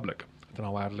released to the public. I don't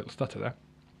know why I had a little stutter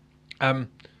there.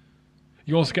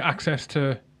 You also get access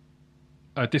to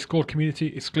a Discord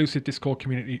community, exclusive Discord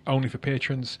community only for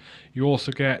patrons. You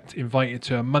also get invited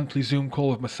to a monthly Zoom call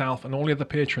with myself and all the other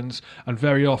patrons, and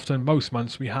very often, most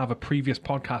months, we have a previous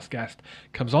podcast guest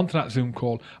comes onto that Zoom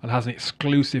call and has an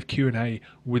exclusive Q&A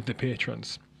with the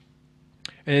patrons.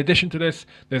 In addition to this,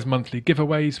 there's monthly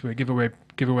giveaways. We give away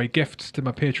gifts to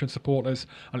my Patreon supporters,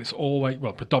 and it's always,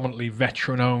 well, predominantly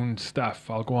veteran-owned stuff.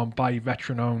 I'll go and buy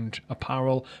veteran-owned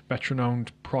apparel,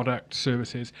 veteran-owned product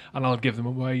services, and I'll give them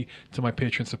away to my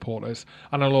Patreon supporters.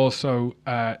 And I'll also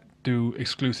do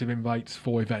exclusive invites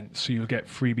for events, so you'll get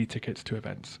freebie tickets to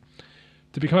events.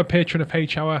 To become a patron of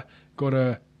H Hour, go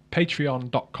to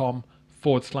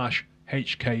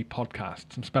patreon.com/HK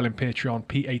Podcasts. I'm spelling Patreon,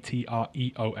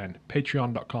 Patreon,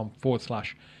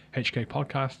 patreon.com/HK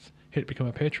Podcasts. Hit become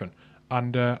a patron.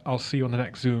 And I'll see you on the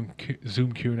next Zoom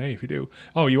Q&A if you do.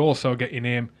 Oh, you also get your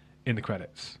name in the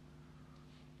credits.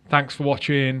 Thanks for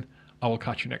watching. I will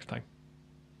catch you next time.